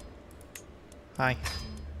 Hi.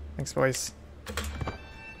 Thanks, boys.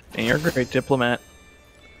 And you're a great diplomat.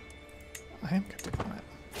 I am a good diplomat.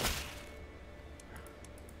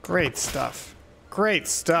 Great stuff. Great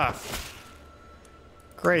stuff.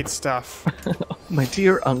 Great stuff. My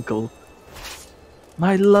dear uncle.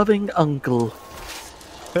 My loving uncle.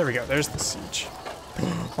 There we go. There's the siege.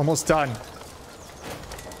 Almost done.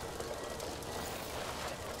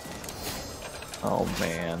 Oh,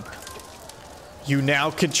 man. You now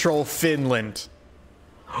control Finland.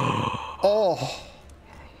 Oh.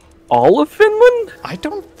 All of Finland? I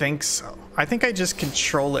don't think so. I think I just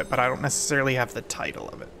control it, but I don't necessarily have the title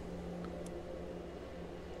of it.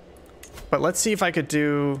 But let's see if I could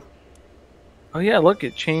do... Oh, yeah, look,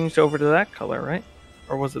 it changed over to that color, right?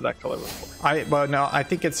 Or was it that color before? Well, no, I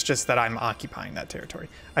think it's just that I'm occupying that territory.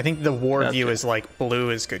 I think the war view is like blue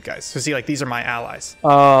is good guys. So see, like, these are my allies.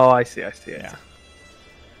 Oh, I see. Yeah.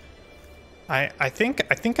 I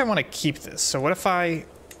think I want to keep this. So what if I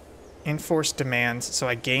enforce demands so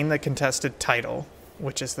I gain the contested title,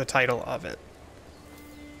 which is the title of it?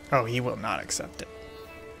 Oh, he will not accept it.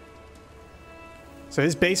 So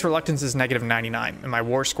his base reluctance is -99, and my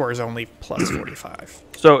war score is only +45.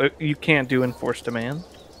 So you can't do enforced demand?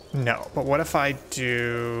 No, but what if I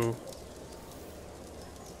do...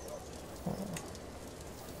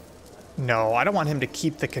 No, I don't want him to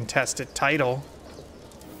keep the contested title.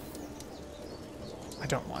 I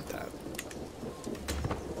don't want that.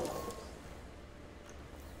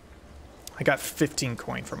 I got 15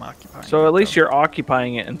 coin from occupying. So at least you're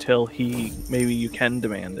occupying it until maybe you can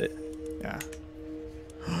demand it. Yeah.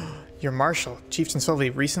 Your marshal, Chieftain Sylvie,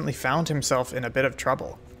 recently found himself in a bit of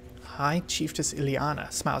trouble. High Chiefess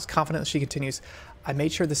Ileana smiles confidently. She continues, I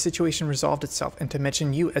made sure the situation resolved itself and to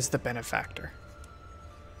mention you as the benefactor.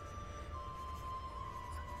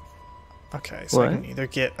 Okay, so what? I can either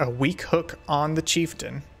get a weak hook on the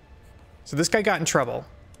chieftain. So this guy got in trouble.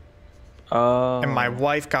 And my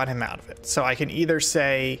wife got him out of it. So I can either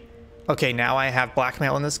say, okay, now I have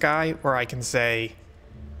blackmail in this guy, or I can say,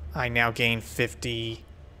 I now gain 50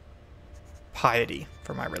 piety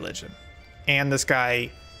for my religion. And this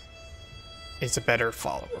guy is a better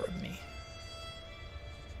follower of me.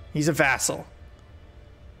 He's a vassal.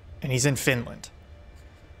 And he's in Finland.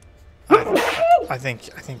 I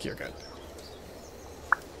think you're good.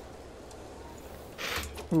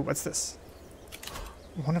 Ooh, what's this?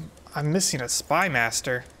 I'm missing a spy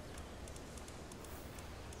master.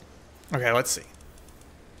 Okay, let's see.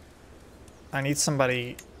 I need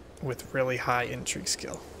somebody with really high intrigue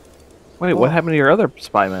skill. Wait, what happened to your other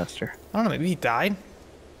spy master? I don't know, maybe he died?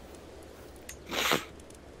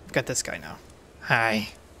 I've got this guy now. Hi.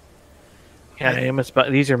 Yeah, I am a spy.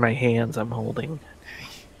 These are my hands I'm holding.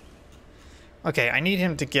 Okay, I need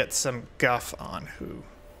him to get some guff on who.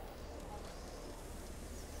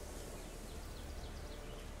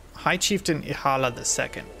 High Chieftain Ihala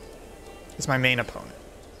II is my main opponent.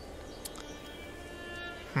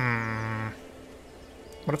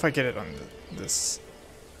 What if I get it on this?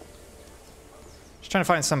 Just trying to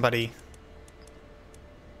find somebody.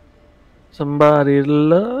 Somebody to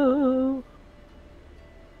love.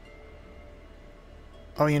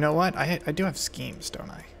 Oh, you know what? I do have schemes,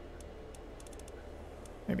 don't I?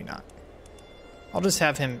 Maybe not. I'll just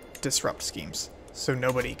have him disrupt schemes so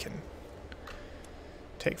nobody can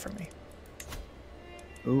take from me.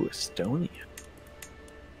 Ooh, Estonia.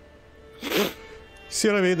 See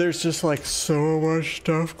what I mean? There's just like so much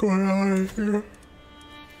stuff going on here.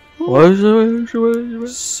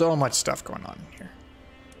 So much stuff going on here.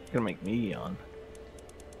 You're gonna make me yawn.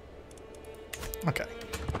 Okay,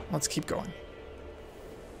 let's keep going.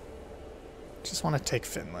 Just want to take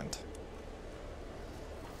Finland.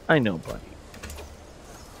 I know, buddy.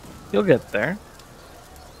 You'll get there.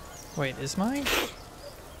 Wait, is mine?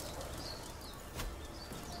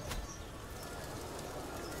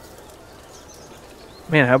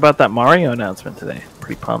 Man, how about that Mario announcement today?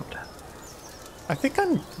 Pretty pumped. I think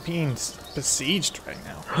I'm being besieged right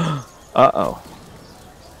now. Uh-oh.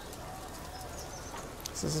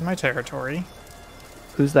 This is my territory.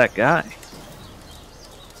 Who's that guy?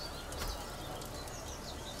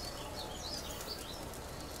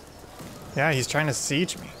 Yeah, he's trying to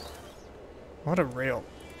siege me. What a real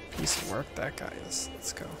piece of work that guy is.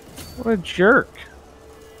 Let's go. What a jerk.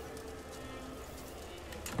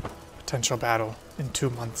 Potential battle in 2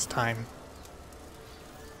 months' time.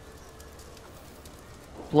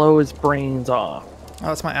 Blow his brains off. Oh,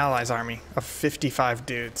 that's my allies' army of 55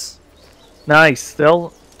 dudes. Nice.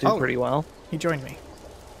 They'll do pretty well. He joined me.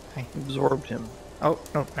 Hey. Absorbed him. Oh,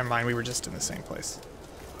 no, never mind. We were just in the same place.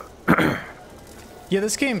 Yeah,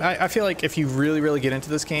 this game, I feel like if you really get into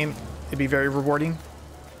this game, it'd be very rewarding.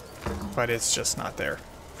 But it's just not there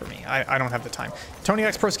for me. I don't have the time. Tony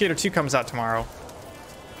Hawk's Pro Skater 2 comes out tomorrow.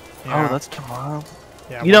 Yeah. Oh, that's tomorrow.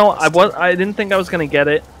 Yeah. You know, I didn't think I was gonna get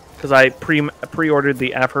it because I pre-ordered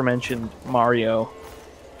the aforementioned Mario,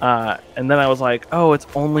 and then I was like, oh, it's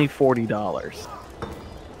only $40.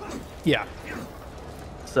 Yeah.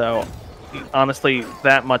 So, honestly,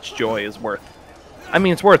 that much joy is worth. I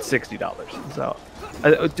mean, it's worth $60. So,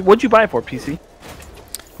 what'd you buy it for, PC?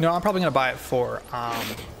 No, I'm probably gonna buy it for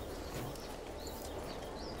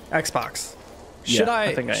Xbox. Should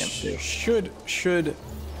I think I am too. Should.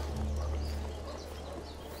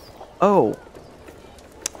 Oh.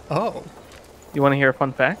 Oh. You want to hear a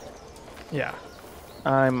fun fact? Yeah.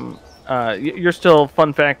 You're still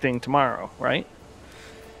fun facting tomorrow, right?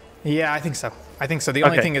 Yeah, I think so. The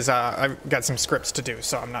only thing is I've got some scripts to do,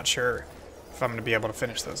 so I'm not sure if I'm going to be able to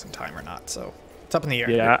finish those in time or not. So it's up in the air.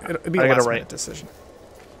 Yeah, it'll be a last minute decision.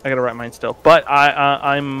 I gotta write mine still, but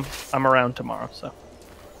I'm around tomorrow, so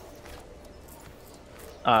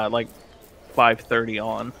like 5:30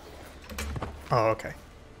 on. Oh, okay.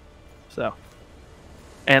 So,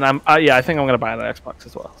 and yeah, I think I'm gonna buy it on Xbox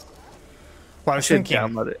as well. Well, I was thinking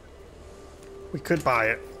download it. We could buy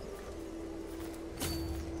it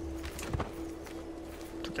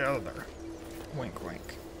together. Wink, wink.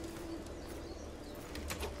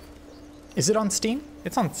 Is it on Steam?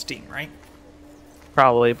 It's on Steam, right?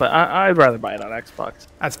 Probably, but I'd rather buy it on Xbox.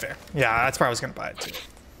 That's fair. Yeah, that's where I was gonna buy it too.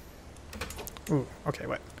 Ooh, okay,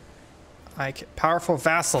 what? Powerful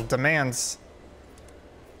vassal demands.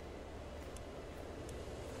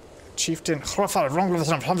 Chieftain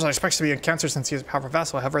expects to be in council since he is a powerful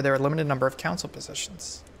vassal. However, there are a limited number of council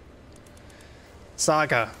positions.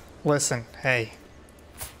 Saga, listen, hey.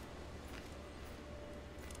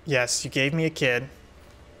 Yes, you gave me a kid,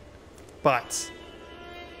 but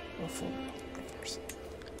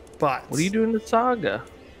what are you doing to Saga?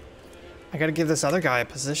 I gotta give this other guy a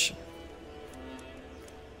position.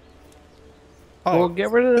 Oh, well, get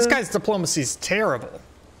rid of this guy's diplomacy's terrible.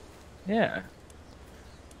 Yeah.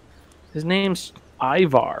 His name's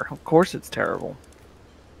Ivar. Of course it's terrible.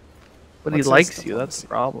 But he likes you, that's the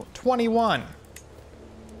problem. 21.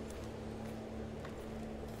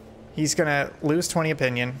 He's gonna lose 20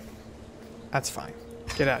 opinion. That's fine.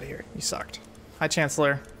 Get out of here. You sucked. Hi,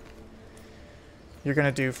 Chancellor. You're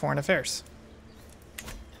gonna do foreign affairs.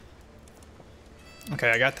 Okay,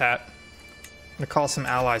 I got that. I'm gonna call some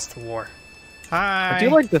allies to war. Hi. I do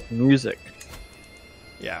like this music.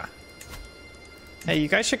 Yeah. Hey, you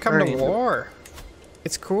guys should come to war.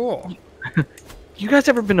 It's cool. You guys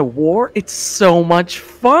ever been to war? It's so much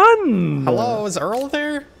fun. Hello, is Earl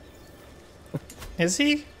there? Is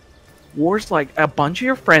he? War's like a bunch of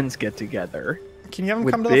your friends get together. Can you have him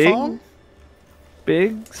come to the phone?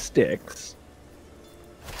 Big sticks.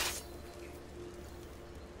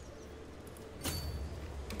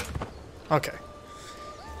 Okay.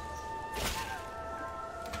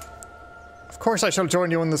 Of course I shall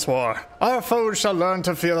join you in this war. Our foes shall learn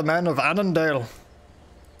to fear the men of Annandale.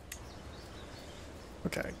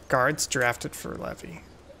 Okay, guards drafted for levy.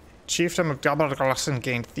 Chiefdom of Dalberglassen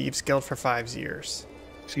gained Thieves Guild for 5 years.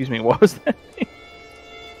 Excuse me, what was that?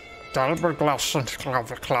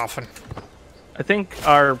 Dalberglassen. I think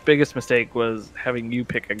our biggest mistake was having you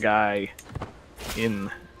pick a guy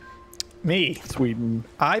in me, Sweden.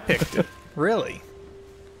 I picked it. Really?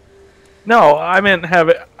 No, I meant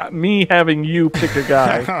me having you pick a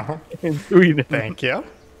guy in Sweden. Thank you.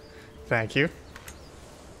 Thank you.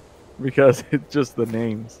 Because it's just the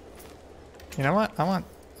names. You know what? I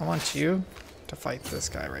want you to fight this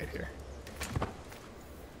guy right here.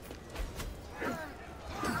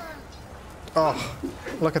 Oh,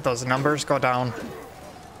 look at those numbers go down.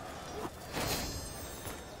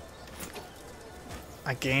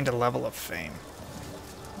 I gained a level of fame.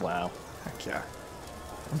 Wow. Heck yeah.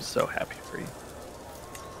 I'm so happy for you.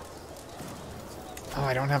 Oh,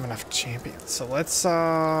 I don't have enough champions. So let's, you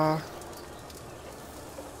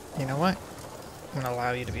know what? I'm gonna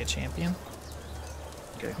allow you to be a champion.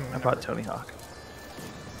 Okay, I brought Tony Hawk.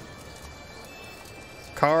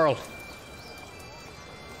 Carl.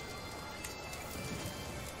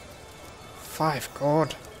 5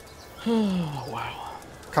 gold. Oh, wow.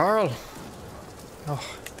 Carl.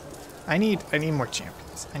 Oh, I need more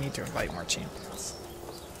champions. I need to invite more champions.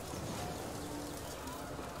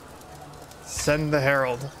 Send the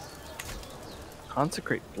herald.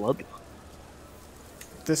 Consecrate blood.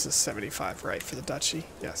 This is 75, right, for the duchy?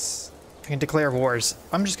 Yes. I can declare wars.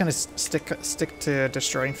 I'm just gonna stick to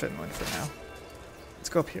destroying Finland for now. Let's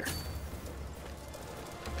go up here.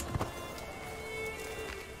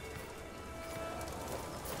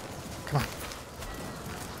 Come on.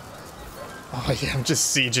 Oh yeah, I'm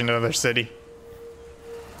just sieging another city.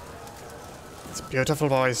 It's beautiful,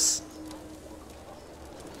 boys.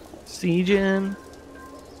 Sieging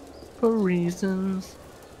for reasons.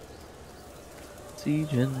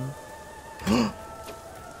 Sieging.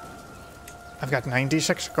 I've got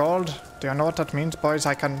 96 gold. Do you know what that means, boys?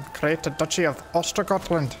 I can create the Duchy of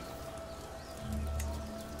Ostergotland.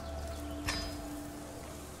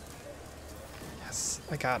 Yes,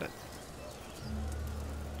 I got it.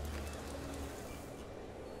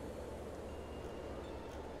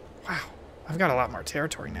 Wow, I've got a lot more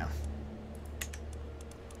territory now.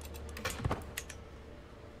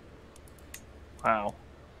 Wow.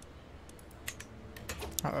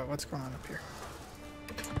 Uh-oh, what's going on up here?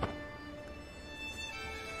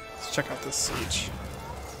 Let's check out this siege.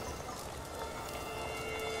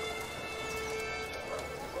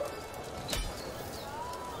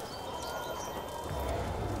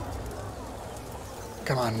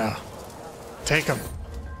 Come on now. Take him.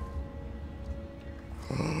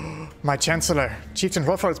 My Chancellor, Chieftain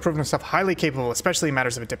Wolfhard has proven himself highly capable, especially in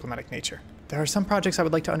matters of a diplomatic nature. There are some projects I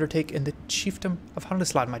would like to undertake in the chiefdom of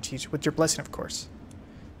Hundeslad, my chief, with your blessing, of course.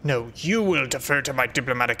 No, you will defer to my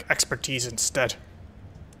diplomatic expertise instead.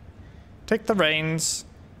 Take the reins.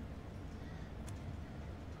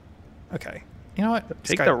 Okay. You know what?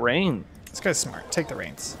 Take the reins. This guy's smart. Take the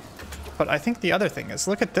reins. But I think the other thing is,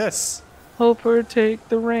 look at this. Hopper, take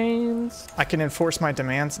the reins. I can enforce my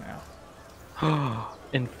demands now.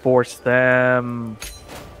 Enforce them.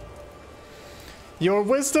 Your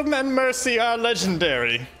wisdom and mercy are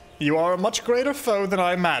legendary. You are a much greater foe than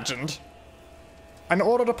I imagined. In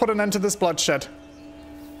order to put an end to this bloodshed,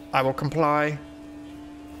 I will comply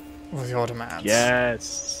with your demands.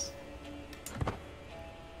 Yes.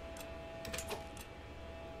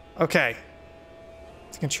 Okay.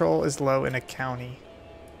 The control is low in a county.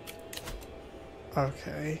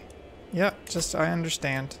 Okay. Yeah, I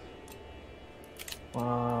understand.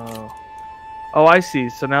 Wow. Oh, I see.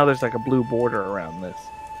 So now there's like a blue border around this.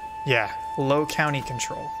 Yeah, low county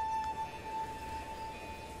control.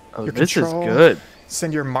 Oh, this is good.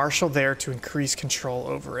 Send your marshal there to increase control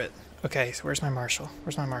over it. Okay, so where's my marshal?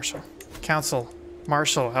 Where's my marshal? Council.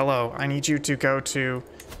 Marshal, hello. I need you to go to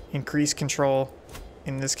increase control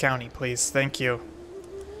in this county, please. Thank you.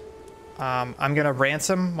 I'm gonna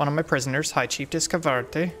ransom one of my prisoners, High Chiefess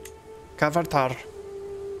Kavartar.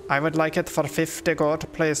 I would like it for 50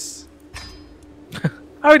 gold, please.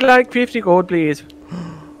 I would like 50 gold, please.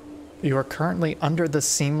 You are currently under the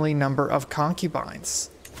seemly number of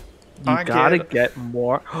concubines. You gotta get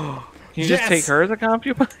more. Can you just take her as a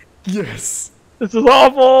concubine? Yes. This is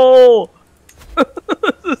awful.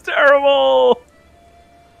 This is terrible.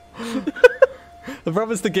 The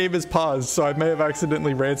problem is the game is paused, so I may have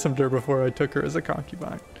accidentally ransomed her before I took her as a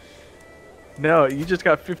concubine. No, you just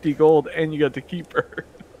got 50 gold and you got to keep her.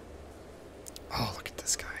 Oh, look at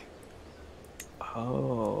this guy.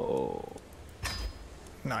 Oh.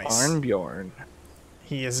 Nice. Arnbjorn.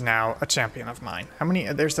 He is now a champion of mine. How many?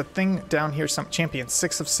 There's a thing down here, some champion,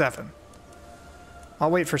 6 of 7.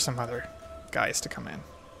 I'll wait for some other guys to come in.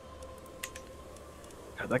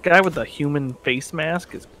 God, that guy with the human face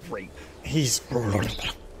mask is great. He's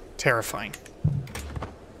terrifying.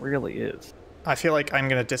 Really is. I feel like I'm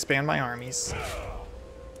going to disband my armies.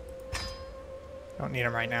 Don't need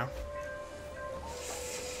them right now.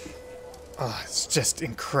 Oh, it's just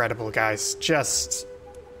incredible, guys. I'm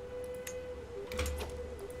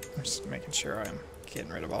just making sure I'm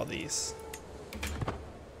getting rid of all these.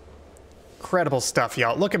 Incredible stuff,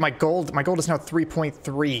 y'all. Look at my gold. My gold is now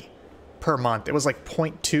 3.3 per month. It was like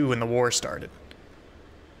 0.2 when the war started.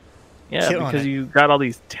 Yeah, because you got all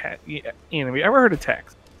these tax. Have you ever heard of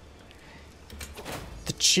tax?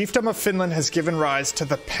 The chiefdom of Finland has given rise to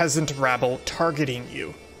the peasant rabble targeting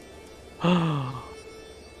you. I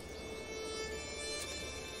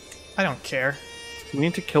don't care. Do we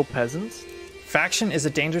need to kill peasants? Faction is a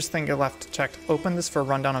dangerous thing you'll have to check. Open this for a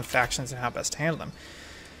rundown on factions and how best to handle them.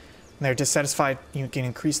 When they're dissatisfied, you can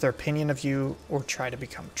increase their opinion of you or try to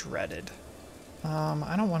become dreaded.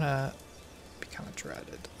 I don't want to become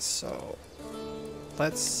dreaded, so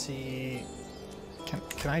let's see. Can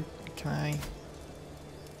I?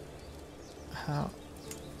 How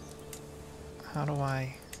do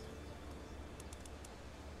I?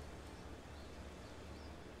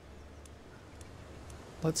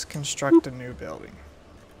 Let's construct a new building.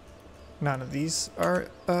 None of these are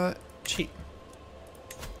cheap.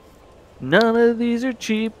 None of these are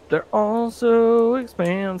cheap. They're all so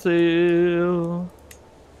expensive.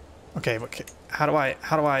 Okay, how do I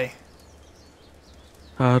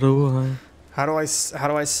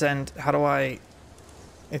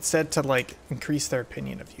it said to like increase their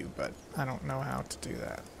opinion of you, but I don't know how to do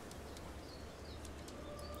that.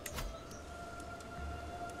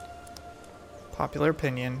 Popular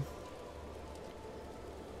opinion.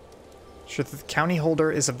 Sure that the county holder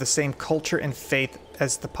is of the same culture and faith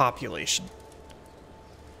as the population.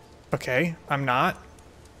 Okay, I'm not.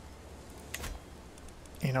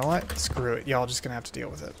 You know what? Screw it. Y'all just gonna have to deal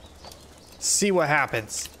with it. See what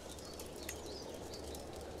happens.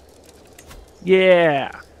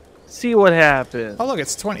 Yeah. See what happens. Oh look,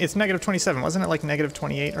 it's negative 27. Wasn't it like negative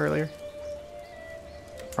 28 earlier?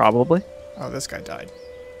 Probably. Oh, this guy died.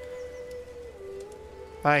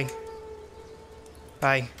 Bye.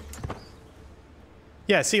 Bye.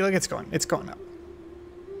 Yeah, see, look, it's going up. It's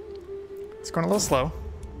going a little slow.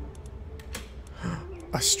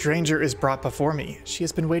 A stranger is brought before me. She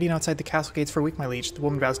has been waiting outside the castle gates for a week, my liege. The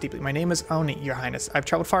woman bows deeply. My name is Oni, your highness. I've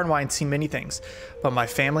traveled far and wide and seen many things, but my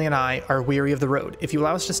family and I are weary of the road. If you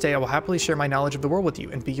allow us to stay, I will happily share my knowledge of the world with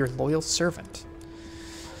you and be your loyal servant.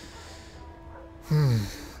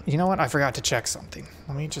 You know what? I forgot to check something.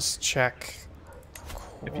 Let me just check.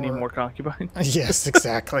 If you need more concubines. Yes,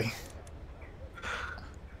 exactly.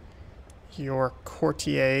 Your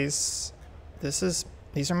courtiers. These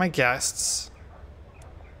are my guests.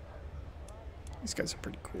 These guys are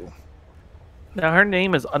pretty cool. Now her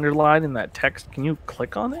name is underlined in that text. Can you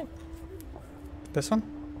click on it? This one?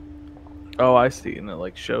 Oh, I see. And it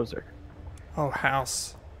like shows her. Oh,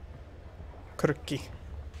 house. Kurki.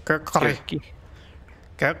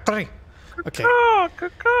 Okay.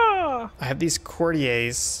 I have these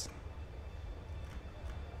courtiers.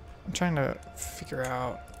 I'm trying to figure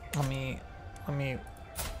out. Let me.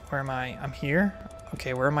 Where am I? I'm here.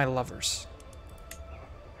 Okay, where are my lovers?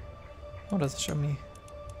 What does it show me?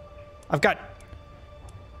 I've got.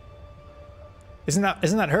 Isn't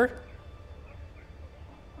that her?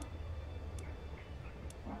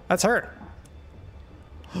 That's her.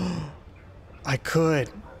 I could.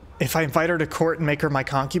 If I invite her to court and make her my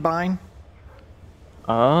concubine.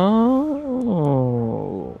 Oh.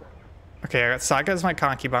 Okay, I got Saga as my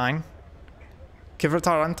concubine.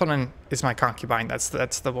 Kivratar Antonin is my concubine. That's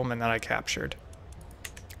the woman that I captured.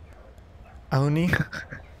 Oni,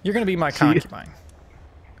 you're gonna be my concubine.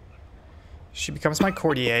 She becomes my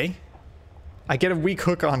courtier. I get a weak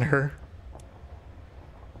hook on her.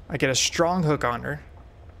 I get a strong hook on her.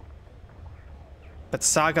 But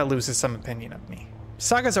Saga loses some opinion of me.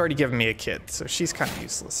 Saga's already given me a kid, so she's kind of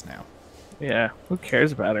useless now. Yeah, who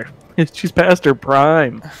cares about her? She's past her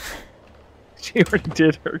prime. She already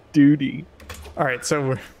did her duty. All right,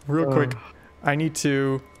 so real quick, I need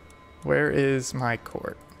to... Where is my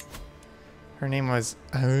court? Her name was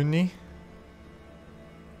Oni.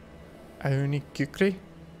 Oni Kukri.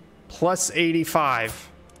 Plus 85.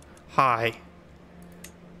 Hi.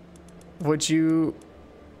 Would you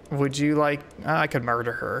like... I could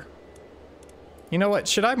murder her. You know what?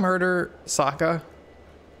 Should I murder Sokka?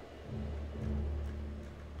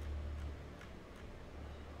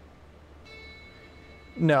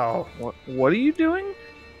 No. What are you doing?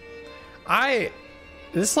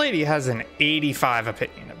 This lady has an 85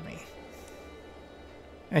 opinion of me.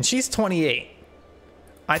 And she's 28.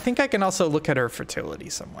 I think I can also look at her fertility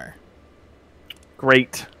somewhere.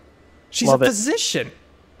 Great. She's a physician.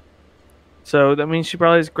 So that means she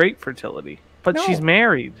probably has great fertility. But No. she's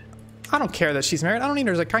married. I don't care that she's married. I don't need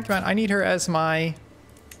her as a concubine. I need her as my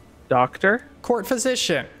Doctor? court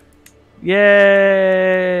physician. Yay!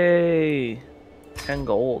 10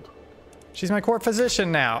 gold. She's my court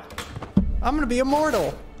physician now. I'm gonna be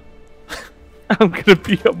immortal. I'm gonna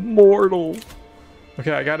be immortal.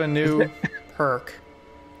 Okay, I got a new perk.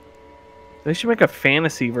 They should make a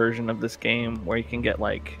fantasy version of this game where you can get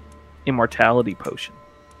like immortality potion.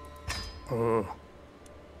 Oh.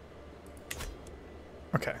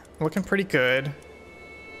 Okay, looking pretty good.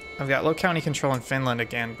 I've got low county control in Finland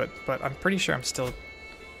again, but I'm pretty sure I'm still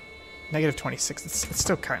negative 26. It's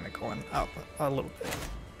still kind of going up a little bit.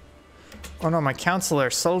 Oh no, my counselor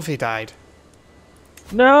Solvi died.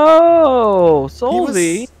 No,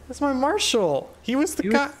 Solvi. That's my marshal. He was the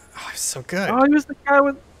guy. Oh, he's so good. Oh, he was the guy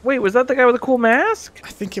with. Wait, was that the guy with the cool mask? I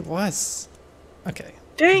think it was. Okay.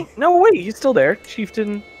 Dang, no, wait, he's still there.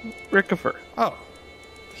 Chieftain Rickifer. Oh,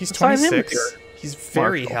 he's Assign him 26. here. He's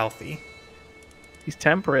very Marshal. healthy. He's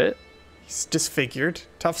temperate. He's disfigured.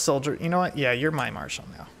 Tough soldier. You know what? Yeah, you're my marshal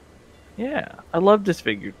now. Yeah, I love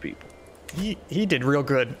disfigured people. He did real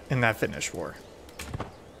good in that Finnish war.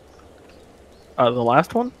 The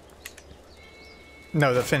last one?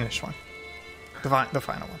 No, the Finnish one. The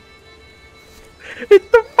final one.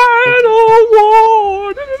 It's the final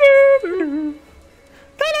war!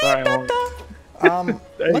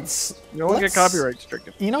 Let's get copyright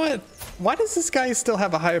stricken. You know what? Why does this guy still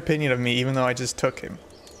have a high opinion of me even though I just took him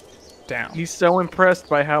down? He's so impressed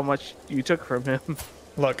by how much you took from him.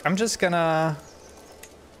 Look, I'm just gonna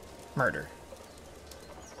murder.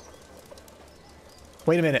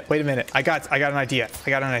 Wait a minute. I got an idea.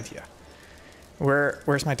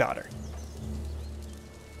 Where's my daughter?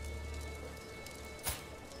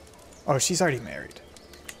 Oh, she's already married.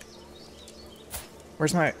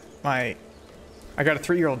 Where's my I got a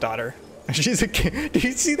 3-year-old daughter. She's a do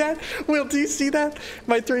you see that? Will, do you see that?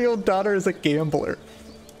 My 3-year-old daughter is a gambler.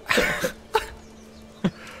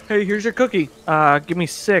 Hey, here's your cookie. Give me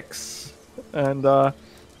 6. And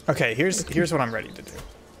okay, here's what I'm ready to do.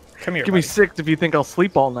 Come here. Give me 6 if you think I'll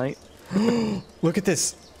sleep all night. Look at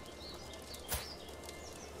this.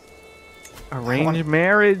 Arrange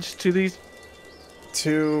marriage to these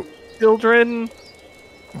to children.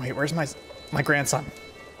 Wait, where's my grandson?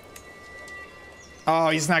 Oh,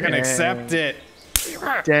 he's not gonna accept it.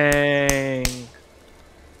 Dang.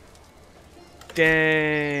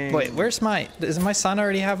 Dang. Wait, does my son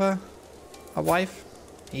already have a wife?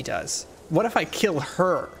 He does. What if I kill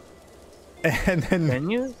her? And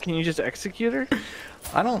then Can you just execute her?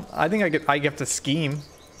 I think I get to scheme.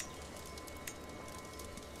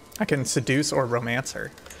 I can seduce or romance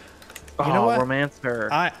her. You know what? Romance her.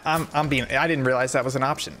 I didn't realize that was an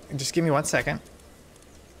option. Just give me 1 second.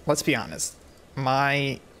 Let's be honest.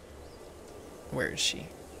 Where is she?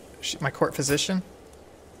 My court physician?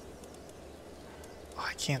 Oh,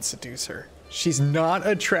 I can't seduce her. She's not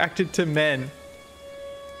attracted to men.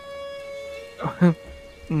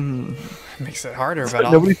 Makes it harder,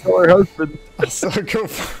 but nobody tell her husband. I'll still go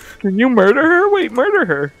Can you murder her? Wait, murder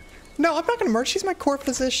her. No, I'm not gonna murder. She's my court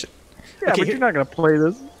physician. Yeah, okay, but you're not gonna play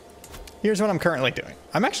this. Here's what I'm currently doing.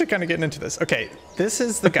 I'm actually kind of getting into this. Okay, this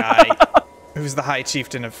is the guy who's the High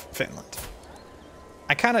Chieftain of Finland.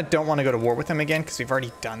 I kind of don't want to go to war with him again because we've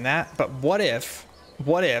already done that. But what if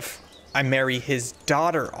I marry his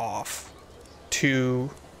daughter off to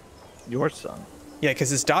your son? Yeah, because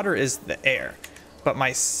his daughter is the heir, but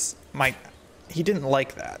he didn't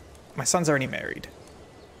like that. My son's already married.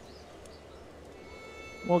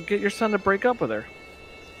 Well, get your son to break up with her.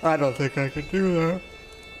 I don't think I could do that.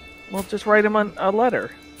 Well, just write him a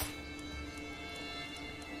letter.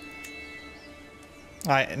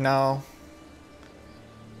 No.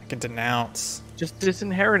 I can denounce. Just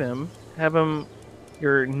disinherit him. Have him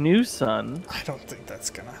your new son. I don't think that's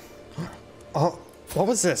gonna... Oh, what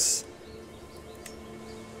was this?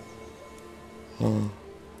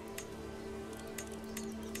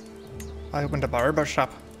 I opened a barber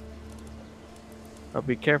shop. Oh,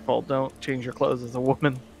 be careful. Don't change your clothes as a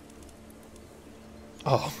woman.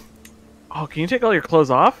 Oh. Oh, can you take all your clothes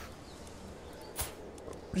off?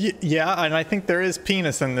 Yeah, and I think there is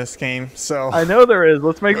penis in this game, so... I know there is.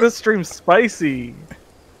 Let's make this stream spicy.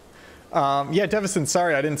 Yeah, Devison,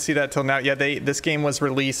 sorry, I didn't see that till now. Yeah, this game was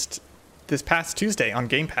released this past Tuesday on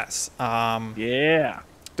Game Pass. Yeah.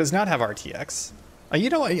 Does not have RTX. You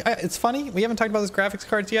know, it's funny, we haven't talked about those graphics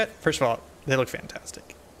cards yet. First of all, they look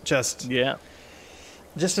fantastic. Just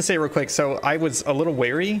to say real quick, so I was a little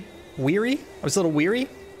weary, because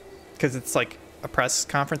it's like a press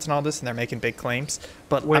conference and all this, and they're making big claims.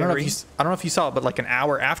 But I don't know if you saw it, but like an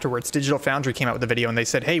hour afterwards, Digital Foundry came out with a video, and they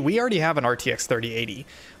said, "Hey, we already have an RTX 3080.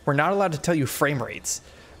 We're not allowed to tell you frame rates,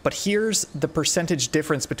 but here's the percentage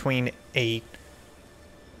difference between a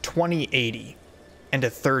 2080 and a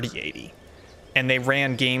 3080." And they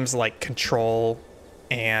ran games like Control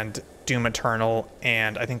and Doom Eternal,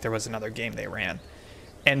 and I think there was another game they ran,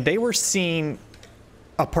 and they were seeing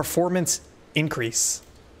a performance increase,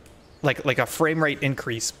 like a frame rate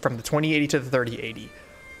increase from the 2080 to the 3080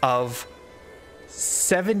 of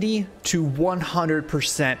 70 to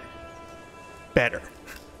 100% better,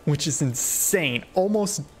 which is insane.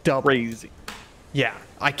 Almost double. Crazy. Yeah,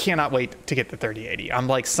 I cannot wait to get the 3080. I'm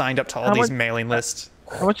like signed up to all these mailing lists.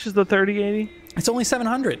 How much is the 3080? It's only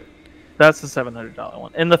 $700. That's the $700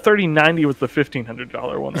 one, and the 3090 was the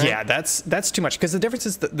 $1,500 one, right? Yeah, that's too much, because the difference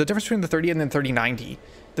is the difference between the 30 and the 3090.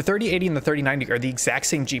 The 3080 and the 3090 are the exact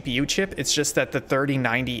same GPU chip. It's just that the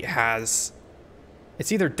 3090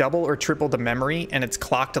 it's either double or triple the memory, and it's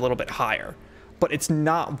clocked a little bit higher, but it's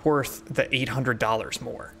not worth the $800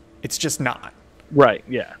 more. It's just not. Right.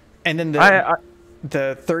 Yeah. And then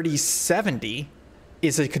the 3070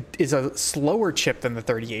 is a slower chip than the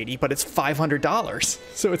 3080, but it's $500.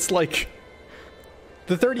 So it's like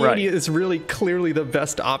the 3080 is really clearly the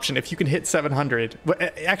best option if you can hit 700.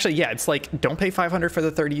 Actually, yeah, it's like don't pay 500 for the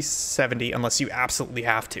 3070 unless you absolutely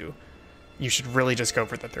have to. You should really just go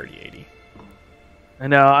for the 3080. I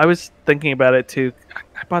know. I was thinking about it too.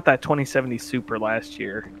 I bought that 2070 Super last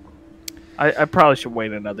year. I probably should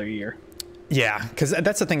wait another year. Yeah, because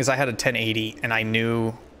that's the thing is I had a 1080 and I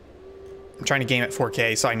knew I'm trying to game at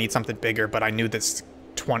 4K, so I need something bigger, but I knew this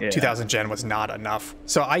 2000 gen was not enough.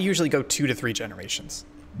 So I usually go 2 to 3 generations.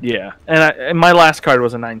 Yeah, and my last card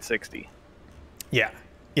was a 960. Yeah.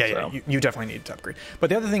 You definitely need to upgrade. But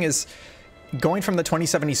the other thing is, going from the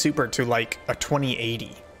 2070 Super to like a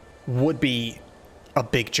 2080 would be a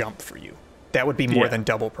big jump for you. That would be more than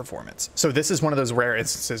double performance. So this is one of those rare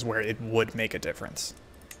instances where it would make a difference.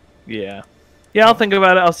 Yeah. Yeah, I'll think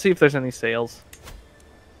about it. I'll see if there's any sales.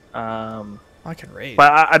 I can raid.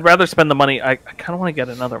 But I'd rather spend the money. I kind of want to get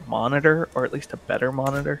another monitor, or at least a better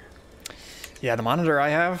monitor. Yeah, the monitor I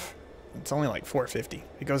have, it's only like $450.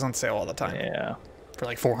 It goes on sale all the time. Yeah. For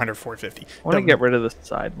like $400, $450. I want to get rid of the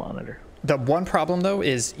side monitor. The one problem, though,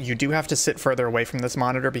 is you do have to sit further away from this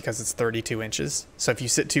monitor because it's 32 inches. So if you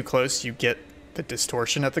sit too close, you get the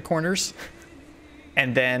distortion at the corners.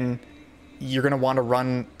 And then you're going to want to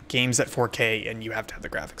run games at 4K, and you have to have the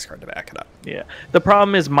graphics card to back it up. Yeah. The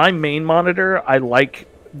problem is my main monitor, I like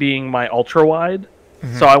being my ultra-wide.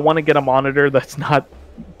 So I want to get a monitor that's not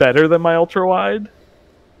better than my ultra-wide.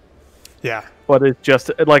 Yeah. But it's just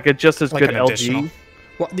as like good LG. Additional.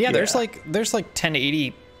 Well, yeah, there's like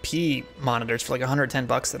 1080p monitors for like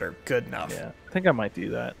 $110 that are good enough. Yeah, I think I might do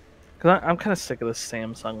that. Because I'm kind of sick of this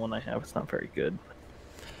Samsung one I have. It's not very good.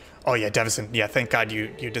 Oh yeah, Devison. Yeah, thank God you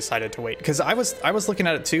decided to wait. Because I was looking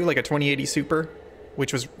at it too, like a 2080 Super,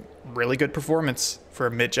 which was really good performance for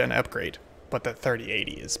a mid-gen upgrade. But the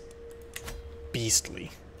 3080 is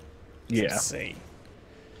beastly. It's insane.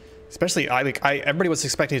 Especially, everybody was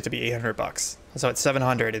expecting it to be $800. So at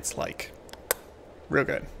 $700, it's like real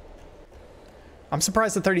good. I'm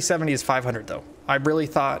surprised the 3070 is $500 though. I really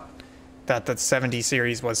thought that the 70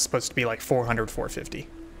 series was supposed to be like $400, $450.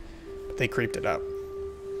 But they creeped it up.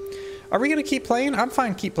 Are we gonna keep playing? I'm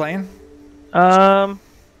fine. Keep playing. I'm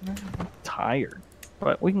tired,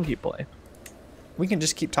 but we can keep playing. We can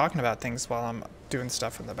just keep talking about things while I'm doing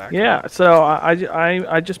stuff in the background. Yeah. So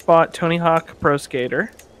I just bought Tony Hawk Pro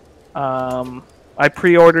Skater. I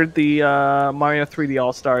pre-ordered the Mario 3D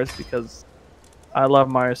All Stars because I love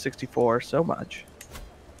Mario 64 so much.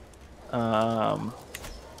 I'm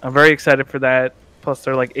very excited for that. Plus,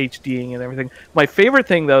 they're like HDing and everything. My favorite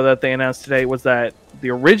thing, though, that they announced today was that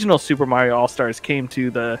the original Super Mario All Stars came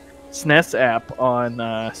to the SNES app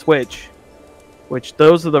on Switch, which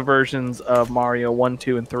those are the versions of Mario 1,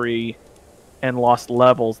 2, and 3 and Lost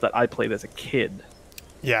Levels that I played as a kid.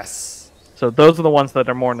 Yes. So those are the ones that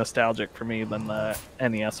are more nostalgic for me than the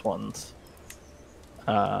NES ones.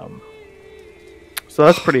 So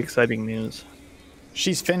that's pretty exciting news.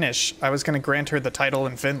 She's Finnish. I was going to grant her the title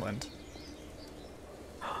in Finland.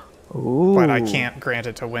 Ooh. But I can't grant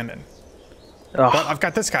it to women. Oh. But I've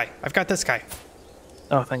got this guy.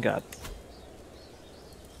 Oh, thank God.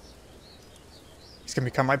 He's going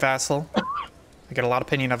to become my vassal. I get a lot of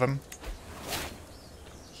opinion of him.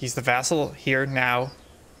 He's the vassal here now.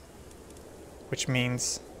 Which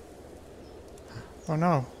means... Oh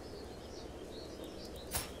no.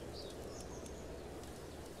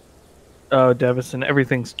 Oh, Devison,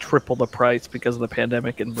 everything's triple the price because of the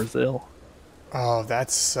pandemic in Brazil. Oh, that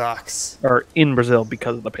sucks. Or in Brazil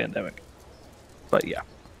because of the pandemic. But yeah.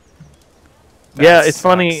 That it's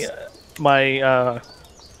funny. My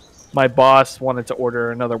boss wanted to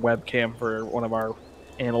order another webcam for one of our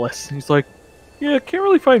analysts. He's like, yeah, can't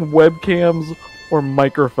really find webcams or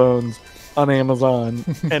microphones on Amazon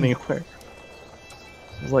anywhere.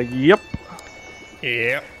 I was like, yep.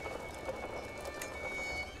 Yep.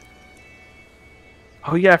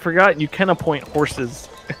 Oh yeah, I forgot you can appoint horses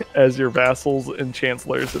as your vassals and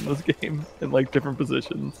chancellors in this game in like different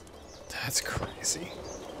positions. That's crazy.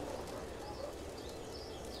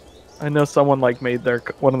 I know someone like made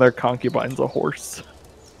one of their concubines a horse.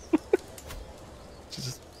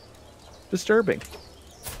 Just disturbing.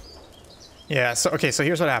 Yeah, so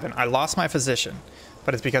here's what happened. I lost my physician,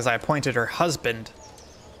 but it's because I appointed her husband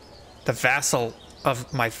the vassal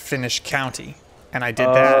of my Finnish county. And I did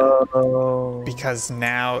that because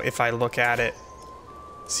now if I look at it,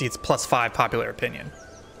 see, it's +5 popular opinion.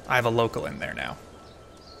 I have a local in there now.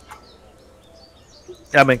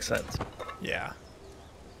 That makes sense. Yeah.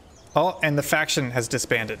 Oh, and the faction has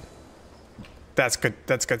disbanded. That's good.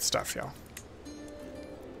 That's good stuff, y'all.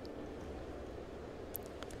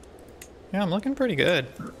 Yeah, I'm looking pretty good.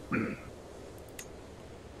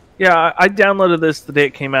 Yeah, I downloaded this the day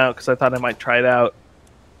it came out because I thought I might try it out.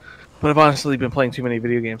 But I've honestly been playing too many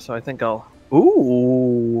video games, so I think I'll...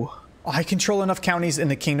 Ooh. I control enough counties in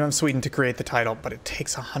the Kingdom of Sweden to create the title, but it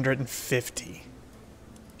takes 150.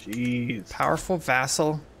 Jeez. Powerful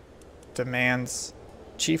vassal demands...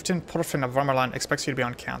 Chieftain Porfin of Varmerland expects you to be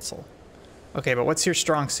on council. Okay, but what's your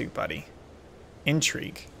strong suit, buddy?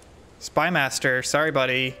 Intrigue. Spymaster. Sorry,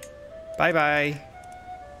 buddy. Bye-bye.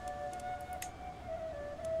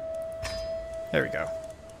 There we go.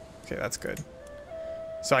 Okay, that's good.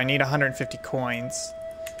 So I need 150 coins.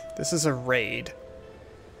 This is a raid.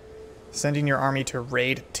 Sending your army to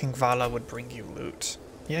raid Tingvala would bring you loot.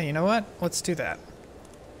 Yeah, you know what? Let's do that.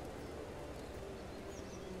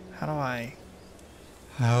 How do I...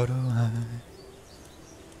 How do I...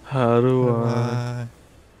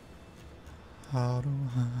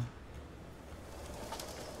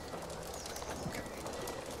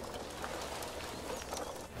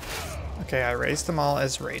 Okay, I raised them all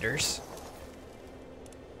as raiders.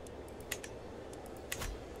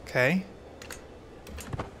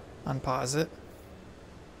 Unpause it.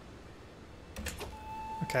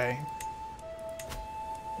 Okay.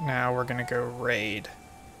 Now we're gonna go raid.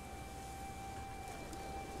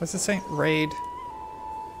 What's it saying? Raid.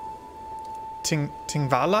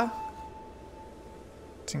 Tingvala?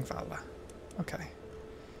 Tingvala. Okay.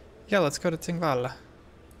 Yeah, let's go to Tingvala.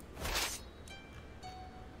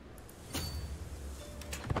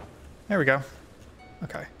 There we go.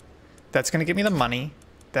 Okay. That's gonna give me the money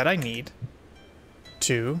that I need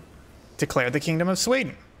to declare the Kingdom of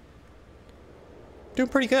Sweden. Doing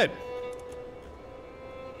pretty good.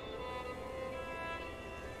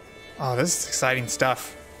 Oh, this is exciting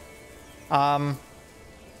stuff.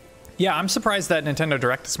 Yeah, I'm surprised that Nintendo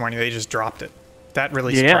Direct this morning, they just dropped it. That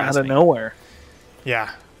really surprised me. Yeah, out of nowhere.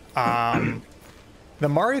 Yeah. The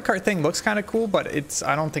Mario Kart thing looks kind of cool, but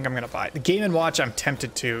I don't think I'm going to buy it. The Game & Watch, I'm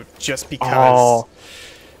tempted to, just because...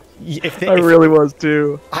 I really was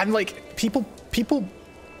too. I'm like, people,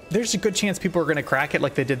 there's a good chance people are going to crack it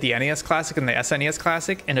like they did the NES Classic and the SNES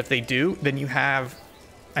Classic, and if they do, then you have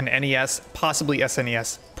an NES, possibly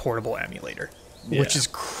SNES portable emulator, which is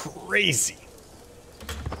crazy.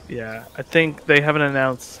 Yeah, I think they haven't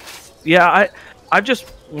announced. Yeah, I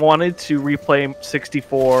just wanted to replay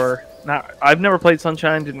 64. I've never played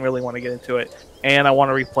Sunshine, didn't really want to get into it, and I want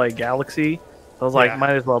to replay Galaxy. I was like,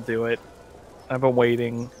 might as well do it. I've been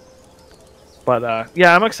waiting. But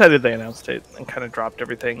yeah, I'm excited they announced it and kind of dropped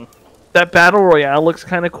everything. That Battle Royale looks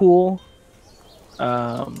kind of cool.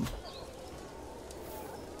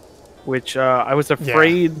 Which I was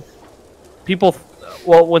afraid people...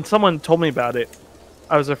 Well, when someone told me about it,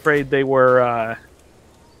 I was afraid they were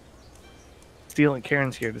stealing...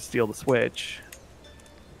 Karen's here to steal the Switch.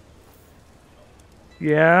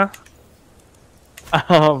 Yeah.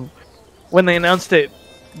 When they announced it,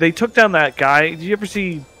 they took down that guy. Did you ever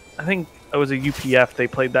see... I think it was a UPF. They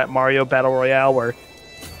played that Mario Battle Royale where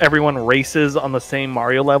everyone races on the same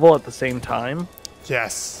Mario level at the same time.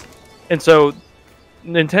 Yes. And so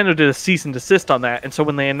Nintendo did a cease and desist on that. And so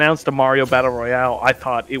when they announced a Mario Battle Royale, I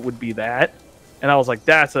thought it would be that. And I was like,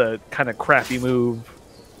 that's a kind of crappy move.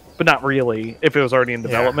 But not really, if it was already in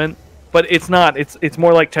development. Yeah. But it's not. It's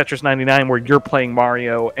more like Tetris 99 where you're playing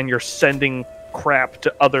Mario and you're sending crap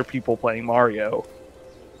to other people playing Mario.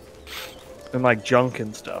 And like junk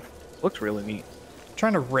and stuff. Looks really neat. I'm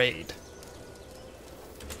trying to raid.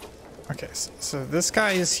 Okay, so this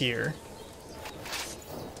guy is here.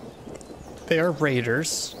 They are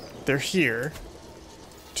raiders. They're here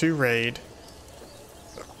to raid.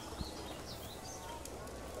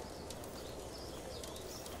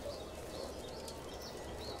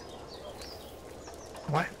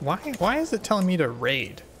 Why is it telling me to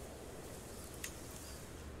raid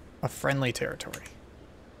a friendly territory?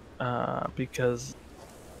 Because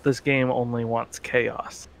this game only wants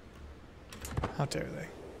chaos. How dare they?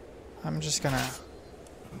 I'm just gonna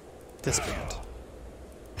disband.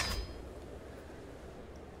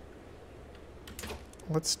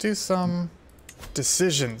 Let's do some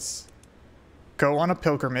decisions. Go on a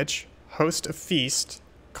pilgrimage, host a feast,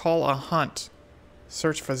 call a hunt,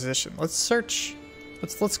 search physician. Let's search.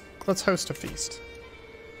 Let's host a feast.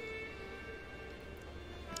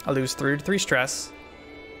 I lose 3 to 3 stress.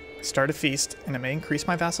 Start a feast, and it may increase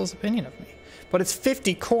my vassal's opinion of me. But it's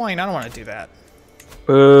 50 coin. I don't want to do that.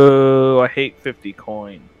 Boo! I hate 50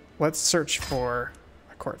 coin. Let's search for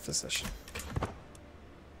a court physician.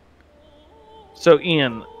 So,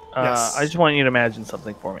 Ian, yes. I just want you to imagine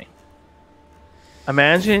something for me.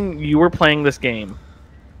 Imagine you were playing this game,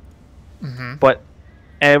 but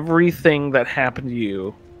everything that happened to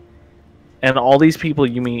you and all these people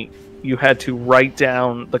you meet, you had to write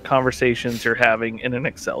down the conversations you're having in an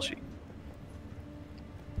Excel sheet.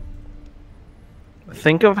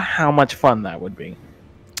 Think of how much fun that would be.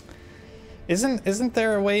 Isn't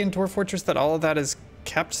there a way in Dwarf Fortress that all of that is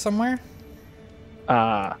kept somewhere?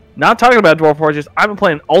 Not talking about Dwarf Fortress. I've been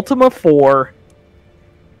playing Ultima 4,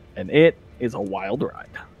 and it is a wild ride.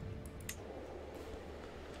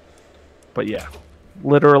 But yeah,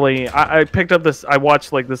 literally, I picked up this. I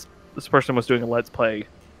watched like this person was doing a Let's Play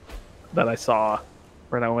that I saw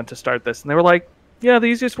when I went to start this, and they were like, yeah, the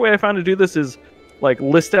easiest way I found to do this is like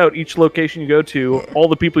list out each location you go to, all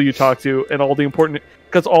the people you talk to, and all the important,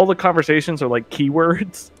 because all the conversations are like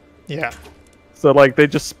keywords. Yeah. So like they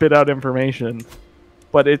just spit out information,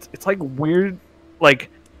 but it's like weird. Like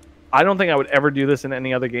I don't think I would ever do this in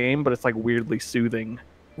any other game, but it's like weirdly soothing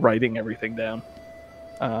writing everything down.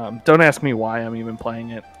 Don't ask me why I'm even playing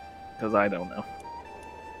it, because I don't know.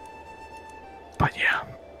 But yeah.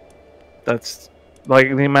 That's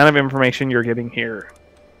like the amount of information you're getting here.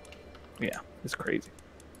 Yeah, it's crazy.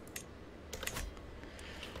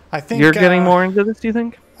 I think you're getting more into this. Do you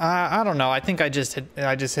think? I don't know. I think I just hit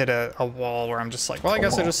a wall where I'm just like, well, I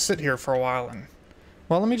guess I just sit here for a while and,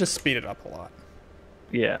 well, let me just speed it up a lot.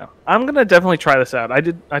 Yeah, I'm gonna definitely try this out. I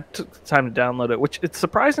took the time to download it, which it's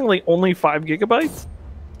surprisingly only 5 gigabytes.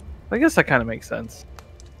 I guess that kind of makes sense.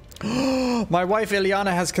 My wife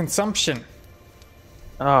Ileana has consumption.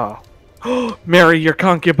 Oh, Mary, your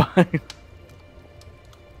concubine.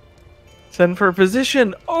 Send for a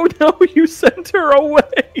physician. Oh no, you sent her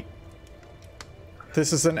away.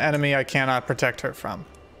 This is an enemy I cannot protect her from.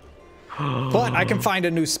 But I can find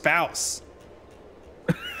a new spouse.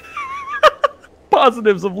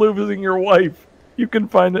 Positives of losing your wife. You can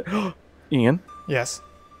find it. Ian? Yes.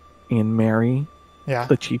 Ian, marry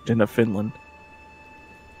the chieftain of Finland.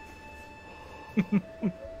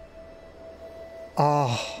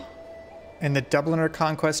 Oh. In the Dubliner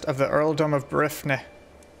conquest of the earldom of Brifne.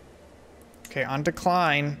 Okay, on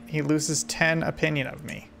decline, he loses 10 opinion of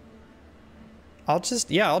me. I'll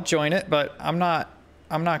join it, but I'm not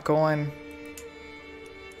going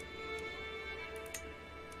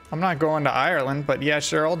to Ireland, but yeah,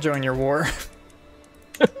 sure, I'll join your war.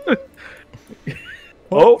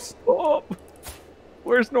 Oh,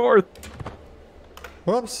 where's North?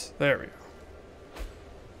 Whoops, there we go.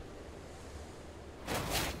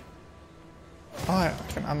 Oh, I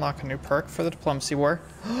can unlock a new perk for the diplomacy war.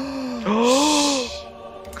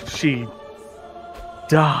 She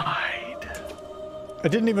died. I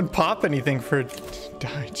didn't even pop anything for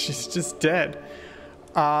died. She's just dead.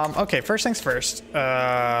 Okay, first things first.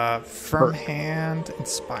 Firm hand,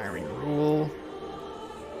 inspiring rule,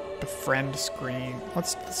 befriend screen.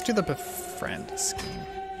 Let's do the befriend scheme.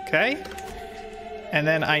 Okay. And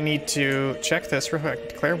then I need to check this real quick.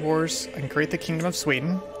 Declare wars. I can create the Kingdom of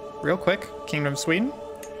Sweden. Real quick. Kingdom of Sweden.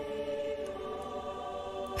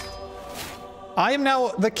 I am now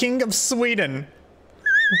the King of Sweden.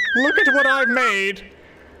 Look at what I've made.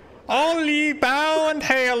 All ye bow and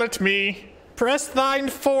hail at me. Press thine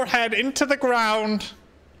forehead into the ground.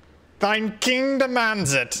 Thine king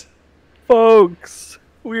demands it. Folks,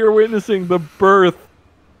 we are witnessing the birth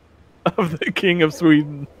of the King of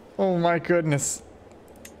Sweden. Oh my goodness.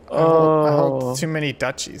 I hold too many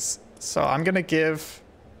duchies. So I'm going to give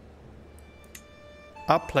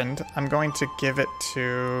Upland, I'm going to give it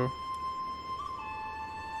to...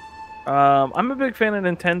 I'm a big fan of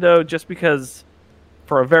Nintendo just because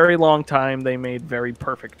for a very long time they made very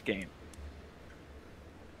perfect games.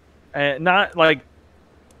 And not like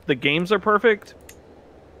the games are perfect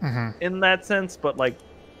in that sense, but like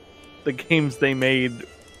the games they made,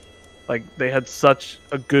 like they had such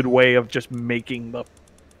a good way of just making the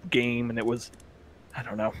game, and it was, I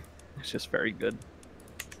don't know, it's just very good.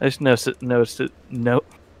 I just noticed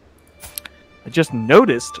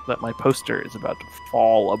that my poster is about to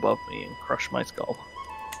fall above me and crush my skull.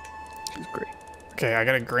 Which is great. Okay, I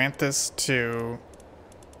gotta grant this to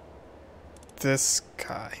this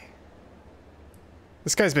guy.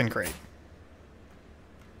 This guy's been great.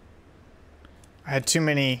 I had too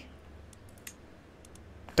many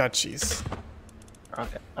duchies.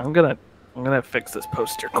 Okay, I'm gonna fix this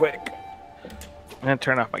poster quick. I'm gonna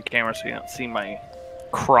turn off my camera so you don't see my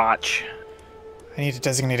crotch. I need to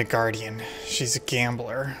designate a guardian. She's a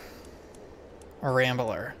gambler. A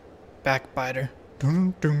rambler. Backbiter.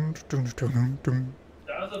 That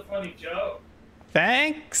was a funny joke.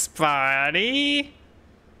 Thanks, buddy.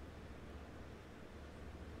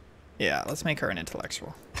 Yeah, let's make her an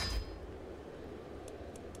intellectual.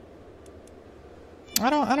 I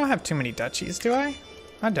don't have too many duchies, do I?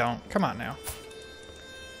 I don't. Come on now.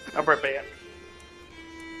 I'm right back.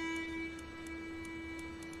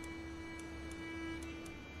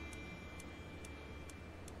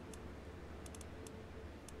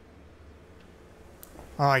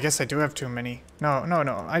 Oh, I guess I do have too many. No.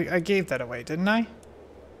 I gave that away, didn't I?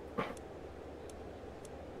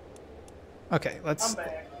 Okay, let's... I'm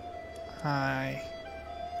back. Hi.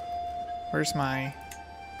 Where's my...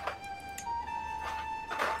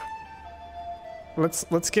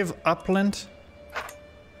 Let's give Upland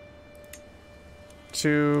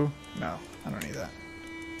to... No, I don't need that.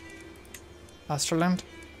 Osterland.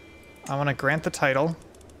 I want to grant the title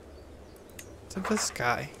to this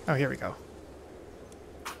guy. Oh, here we go.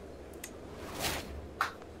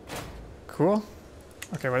 Cool.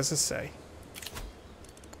 Okay, what does this say?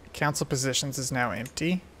 Council positions is now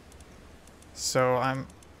empty. So I'm...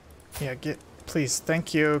 Yeah, get... Please,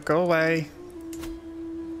 thank you. Go away.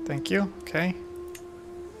 Thank you. Okay.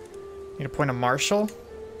 Need to appoint a marshal?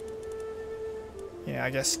 Yeah, I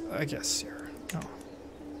guess you're... No.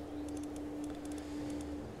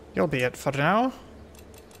 You'll be it for now.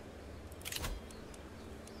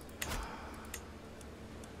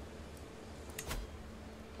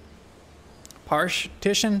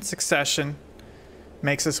 Partition succession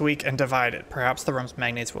makes us weak and divided. Perhaps the realm's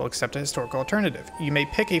magnates will accept a historical alternative. You may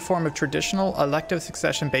pick a form of traditional elective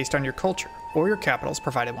succession based on your culture or your capitals,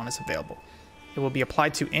 provided one is available. It will be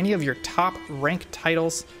applied to any of your top rank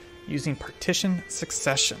titles using partition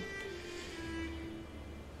succession.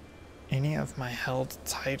 Any of my held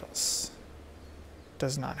titles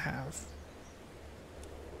does not have.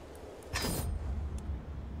 The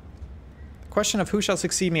question of who shall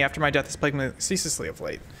succeed me after my death has plagued me ceaselessly of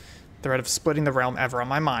late. The threat of splitting the realm ever on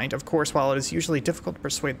my mind. Of course, while it is usually difficult to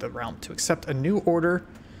persuade the realm to accept a new order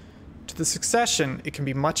to the succession, it can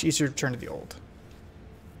be much easier to turn to the old.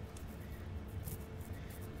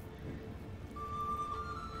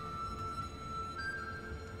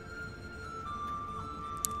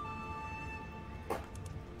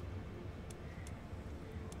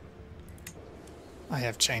 I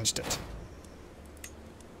have changed it.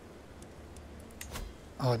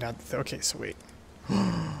 Oh, now, okay, so wait.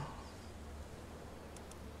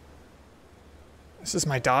 This is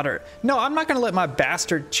my daughter. No, I'm not gonna let my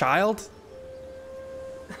bastard child.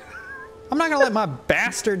 I'm not gonna let my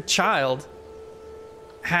bastard child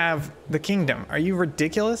have the kingdom. Are you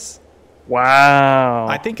ridiculous? Wow.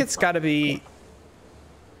 I think it's gotta be.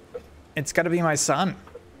 It's gotta be my son.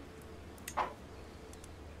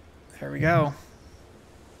 There we go.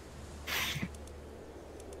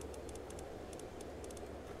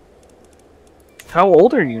 How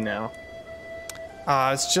old are you now?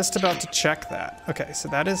 I was just about to check that. Okay, so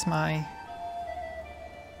that is my...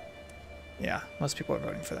 Yeah, most people are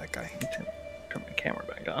voting for that guy. Turn my camera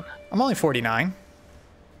back on. I'm only 49.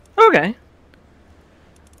 Okay.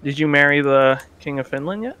 Did you marry the King of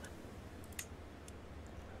Finland yet?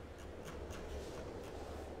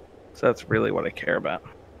 So that's really what I care about.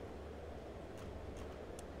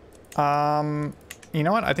 You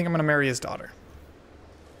know what? I think I'm gonna marry his daughter.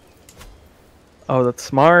 Oh, that's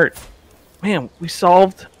smart. Man, we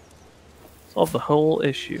solved the whole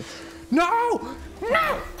issue. No!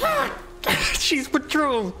 No! She's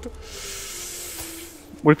betrothed!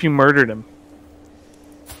 What if you murdered him?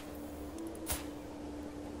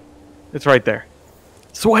 It's right there.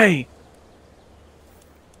 Sway!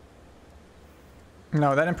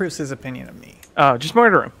 No, that improves his opinion of me. Oh, just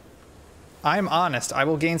murder him. I'm honest. I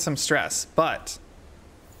will gain some stress, but...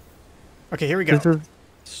 Okay, here we go.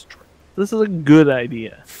 This is a good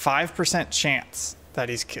idea. 5% chance that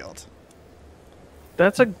he's killed.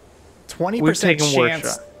 That's a 20%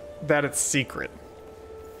 chance that it's secret.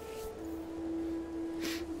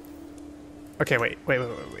 Okay, wait.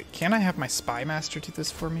 Can I have my spy master do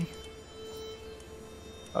this for me?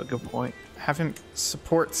 Oh, good point. Have him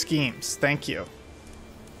support schemes. Thank you.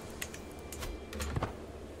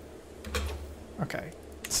 Okay.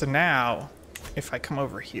 So now, if I come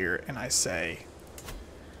over here and I say...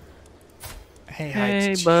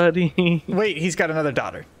 Hey, buddy. Wait, he's got another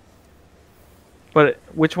daughter. But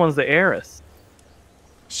which one's the heiress?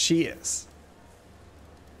 She is.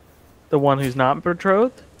 The one who's not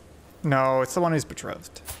betrothed? No, it's the one who's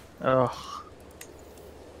betrothed. Ugh.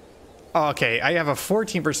 Oh, okay, I have a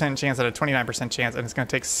 14% chance and a 29% chance, and it's going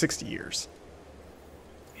to take 60 years.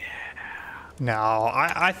 Yeah. No,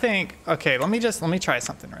 I think... Okay, let me try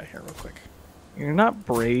something right here real quick. You're not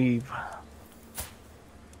brave.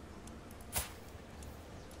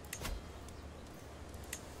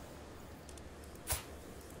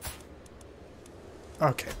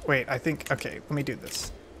 Okay, wait, I think... Okay, let me do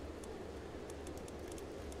this.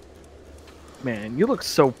 Man, you look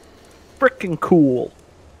so freaking cool.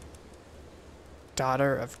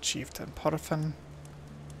 Daughter of Chieftain. Porfin.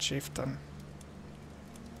 Chieftain.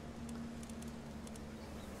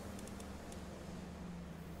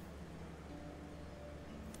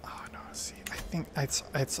 Oh, no, see, I think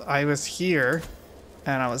I was here,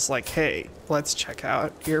 and I was like, hey, let's check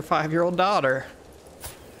out your 5-year-old daughter.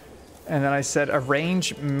 And then I said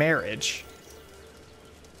arrange marriage.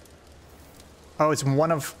 Oh, it's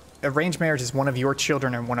one of... Arranged marriage is one of your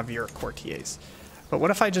children and one of your courtiers. But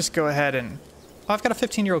what if I just go ahead and... Oh, I've got a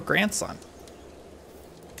 15-year-old grandson.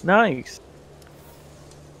 Nice.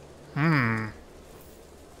 Yeah,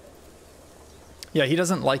 he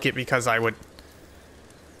doesn't like it because I would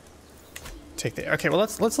take the... Okay, well,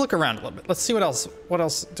 let's look around a little bit. Let's see what else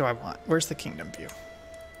do I want. Where's the kingdom view?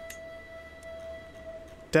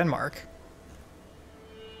 Denmark.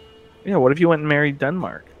 Yeah, what if you went and married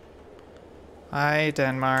Denmark? Hi,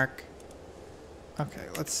 Denmark. Okay,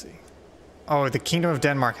 let's see. Oh, the Kingdom of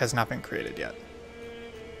Denmark has not been created yet.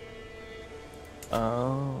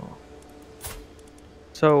 Oh.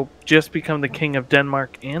 So, just become the king of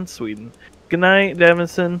Denmark and Sweden. Good night,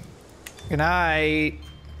 Devinson. Good night.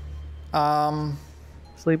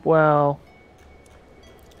 Sleep well.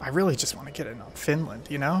 I really just want to get in on Finland,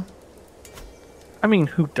 you know? I mean,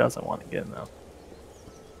 who doesn't want to get in though?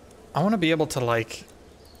 I want to be able to like...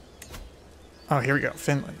 Oh, here we go,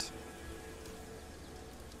 Finland.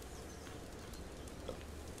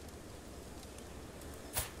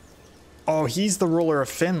 Oh, he's the ruler of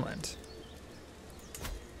Finland.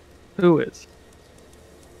 Who is?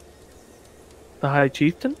 The High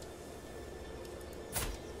Chieftain?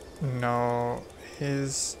 No,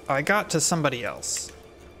 his... I got to somebody else.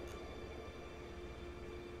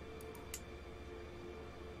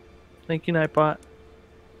 Thank you, Nightbot.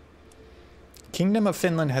 Kingdom of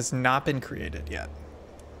Finland has not been created yet.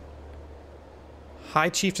 High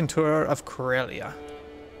Chieftain Tour of Karelia.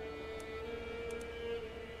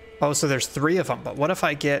 Oh, so there's 3 of them, but what if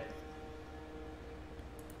I get...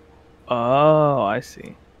 Oh, I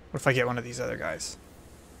see. What if I get one of these other guys?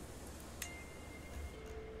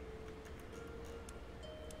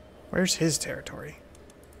 Where's his territory?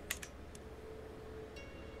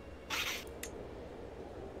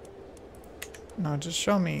 No, just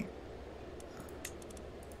show me.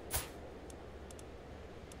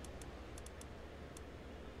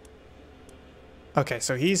 Okay,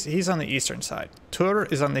 so he's on the eastern side. Tur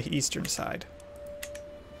is on the eastern side.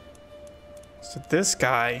 So this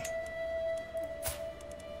guy...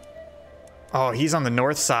 Oh, he's on the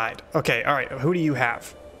north side. Okay, all right. Who do you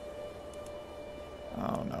have?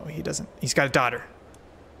 Oh, no, he doesn't. He's got a daughter.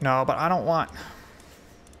 No, but I don't want...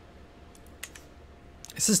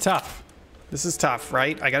 This is tough. This is tough,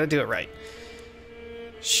 right? I gotta do it right.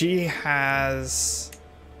 She has...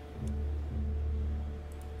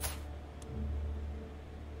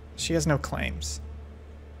 She has no claims.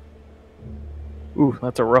 Ooh,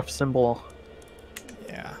 that's a rough symbol.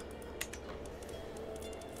 Yeah.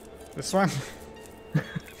 This one?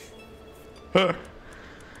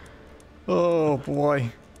 Oh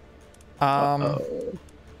boy. But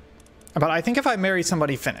I think if I marry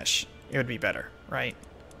somebody Finnish, it would be better, right?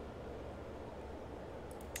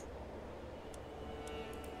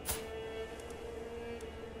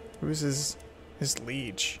 Who's his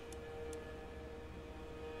liege?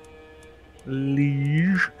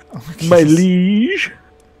 Liege. Oh, my liege.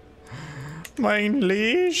 My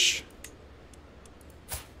liege.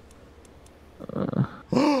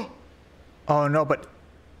 Oh no, but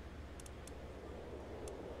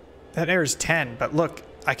that heir's 10, but look,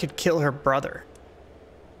 I could kill her brother.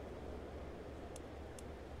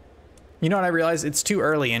 You know what I realized? It's too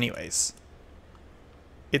early anyways.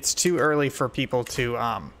 It's too early for people to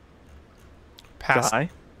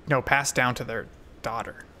pass down to their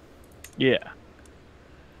daughter. Yeah.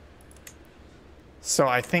 So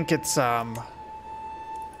I think it's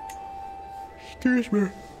excuse me.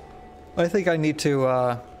 I think I need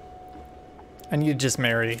to just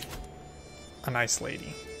marry a nice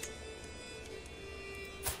lady.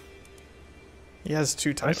 He has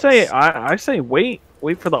 2 titles. I say wait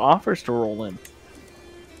for the offers to roll in.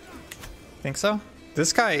 Think so?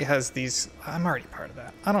 This guy has these. I'm already part of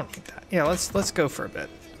that. I don't need that. Yeah, let's go for a bit.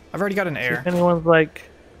 I've already got an heir. If anyone's like,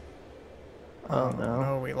 oh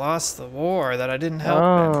no, we lost the war that I didn't help in.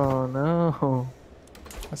 Oh no.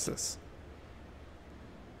 What's this?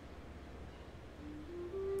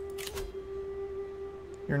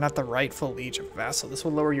 You're not the rightful liege of vassal. This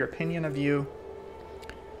will lower your opinion of you.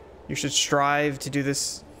 You should strive to do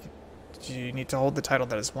this. You need to hold the title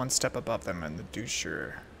that is 1 step above them and the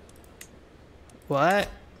doucher. What?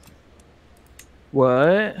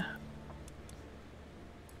 What?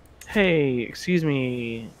 Hey, excuse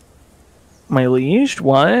me. My liege?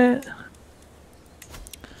 What?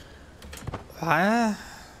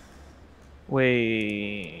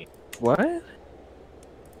 Wait. What?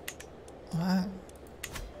 What?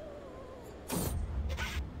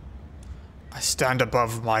 I stand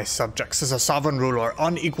above my subjects as a sovereign ruler,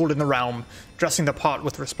 unequaled in the realm. Dressing the pot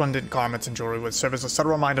with resplendent garments and jewelry would serve as a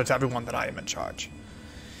subtle reminder to everyone that I am in charge.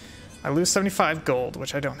 I lose 75 gold,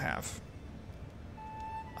 which I don't have.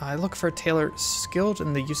 I look for a tailor skilled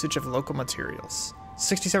in the usage of local materials.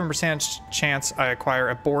 67% chance I acquire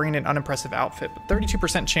a boring and unimpressive outfit, but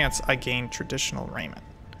 32% chance I gain traditional raiment.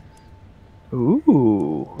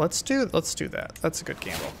 Ooh. Let's do that. That's a good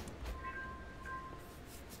gamble.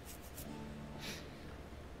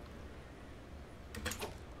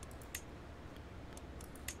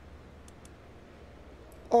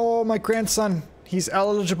 Oh, my grandson. He's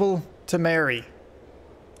eligible to marry.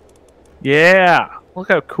 Yeah. Look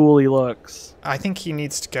how cool he looks. I think he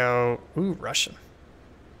needs to go... Ooh, Russian.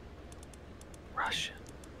 Russian.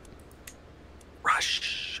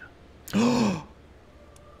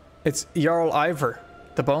 It's Jarl Ivar,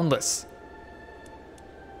 the Boneless.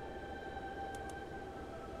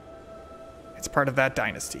 It's part of that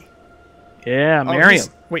dynasty. Yeah, marry him.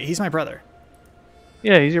 Wait, he's my brother.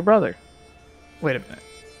 Yeah, he's your brother. Wait a minute.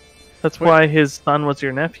 That's why his son was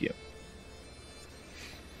your nephew.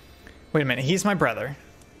 Wait a minute. He's my brother.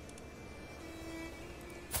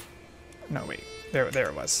 No, wait. There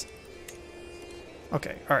it was.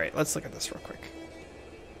 Okay, alright. Let's look at this real quick.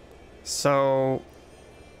 So...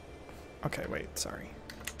 Okay, wait. Sorry.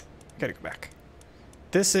 Gotta go back.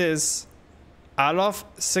 This is... Olof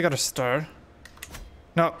Sigurdstor.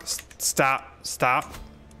 No, stop.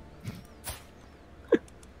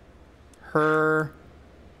 Her...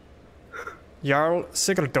 Jarl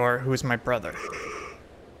Sigurdor, who is my brother.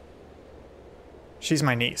 She's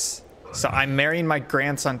my niece. So I'm marrying my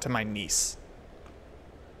grandson to my niece.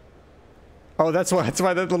 Oh, that's why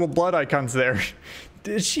that little blood icon's there.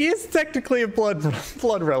 She is technically a blood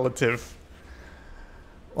relative.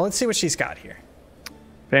 Well, let's see what she's got here.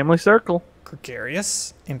 Family circle.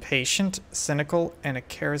 Gregarious, impatient, cynical, and a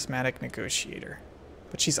charismatic negotiator.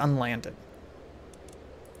 But she's unlanded.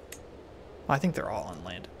 Well, I think they're all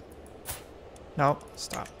unlanded. No,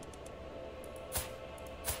 stop.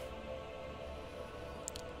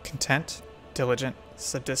 Content, diligent,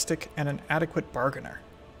 sadistic, and an adequate bargainer.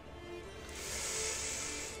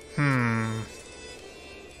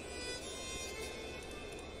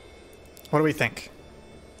 What do we think?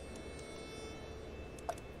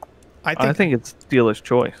 I think it's dealer's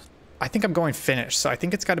choice. I think I'm going Finnish, so I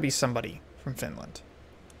think it's got to be somebody from Finland.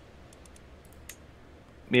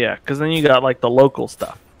 Yeah, because then you got like the local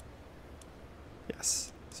stuff.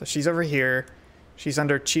 Yes. So she's over here. She's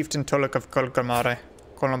under Chieftain Tuluk of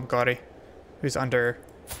Kolomgari, who's under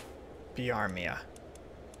Biarmia.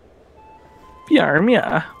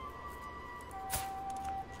 Biarmia.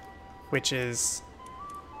 Which is...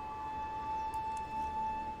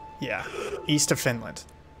 Yeah, east of Finland.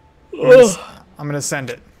 I'm going to send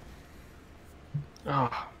it.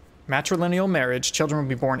 Matrilineal marriage. Children will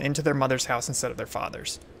be born into their mother's house instead of their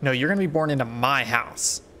father's. No, you're going to be born into my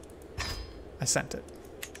house. I sent it.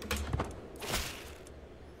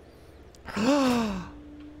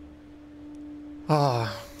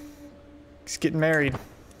 He's getting married.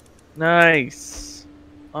 Nice.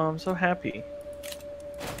 Oh, I'm so happy.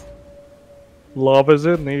 Love is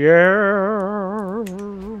in the air.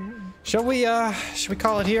 Shall we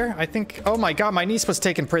call it here? I think... Oh my god, my niece was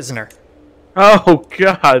taken prisoner. Oh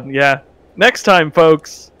god, yeah. Next time,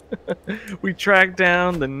 folks, we track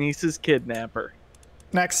down the niece's kidnapper.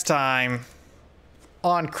 Next time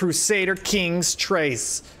on Crusader Kings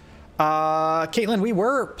Trace. Caitlin, we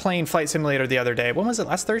were playing Flight Simulator the other day. When was it?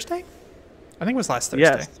 Last Thursday? I think it was last Thursday.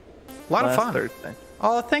 Yes. A lot of fun. Thursday.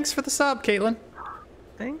 Oh, thanks for the sub, Caitlin.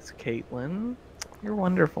 Thanks, Caitlin. You're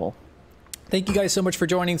wonderful. Thank you guys so much for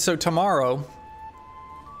joining. So tomorrow,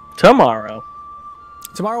 around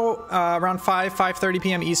 5:30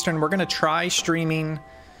 p.m. Eastern, we're going to try streaming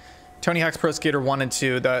Tony Hawk's Pro Skater 1 and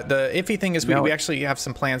 2. The iffy thing is we actually have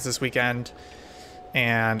some plans this weekend,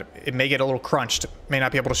 and it may get a little crunched. May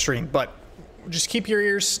not be able to stream, but just keep your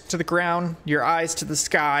ears to the ground, your eyes to the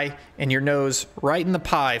sky, and your nose right in the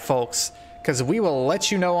pie, folks, because we will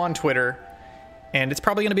let you know on Twitter. And it's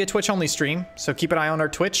probably going to be a Twitch-only stream, so keep an eye on our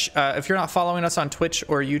Twitch. If you're not following us on Twitch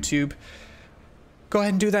or YouTube, go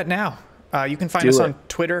ahead and do that now. You can find us on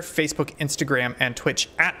Twitter, Facebook, Instagram, and Twitch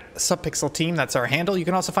at Subpixel Team. That's our handle. You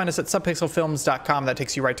can also find us at subpixelfilms.com. That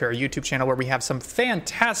takes you right to our YouTube channel, where we have some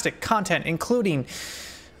fantastic content, including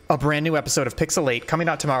a brand new episode of Pixel 8 coming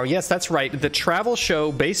out tomorrow. Yes, that's right. The travel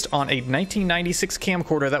show based on a 1996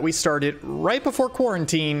 camcorder that we started right before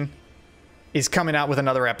quarantine is coming out with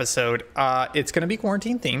another episode. It's going to be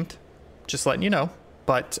quarantine themed, just letting you know.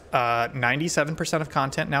 But 97% of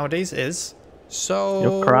content nowadays is. So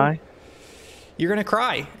you'll cry. You're going to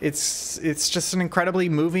cry. It's just an incredibly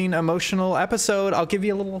moving, emotional episode. I'll give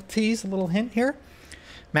you a little tease, a little hint here.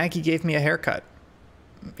 Maggie gave me a haircut.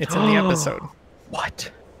 It's in the episode.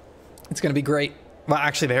 What? It's going to be great. Well,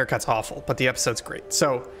 actually, the haircut's awful, but the episode's great.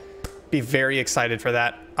 So be very excited for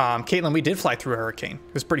that. Caitlin, we did fly through a hurricane.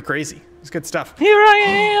 It was pretty crazy. It was good stuff. Here I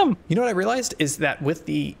am! You know what I realized is that with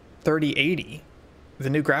the 3080, the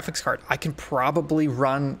new graphics card, I can probably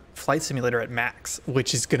run Flight Simulator at max,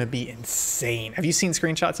 which is going to be insane. Have you seen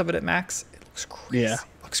screenshots of it at max? It looks crazy. Yeah.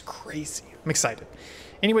 It looks crazy. I'm excited.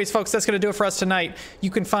 Anyways, folks, that's going to do it for us tonight.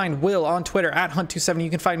 You can find Will on Twitter at Hunt27.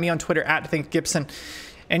 You can find me on Twitter at ThinkGibson.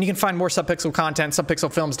 And you can find more Subpixel content,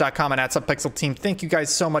 subpixelfilms.com, and at Subpixel Team. Thank you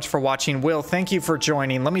guys so much for watching. Will, thank you for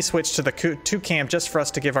joining. Let me switch to the 2-cam just for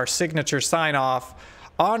us to give our signature sign-off.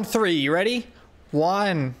 On 3, you ready?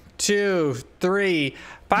 1, 2, 3.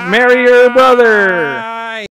 Bye! Marry your brother!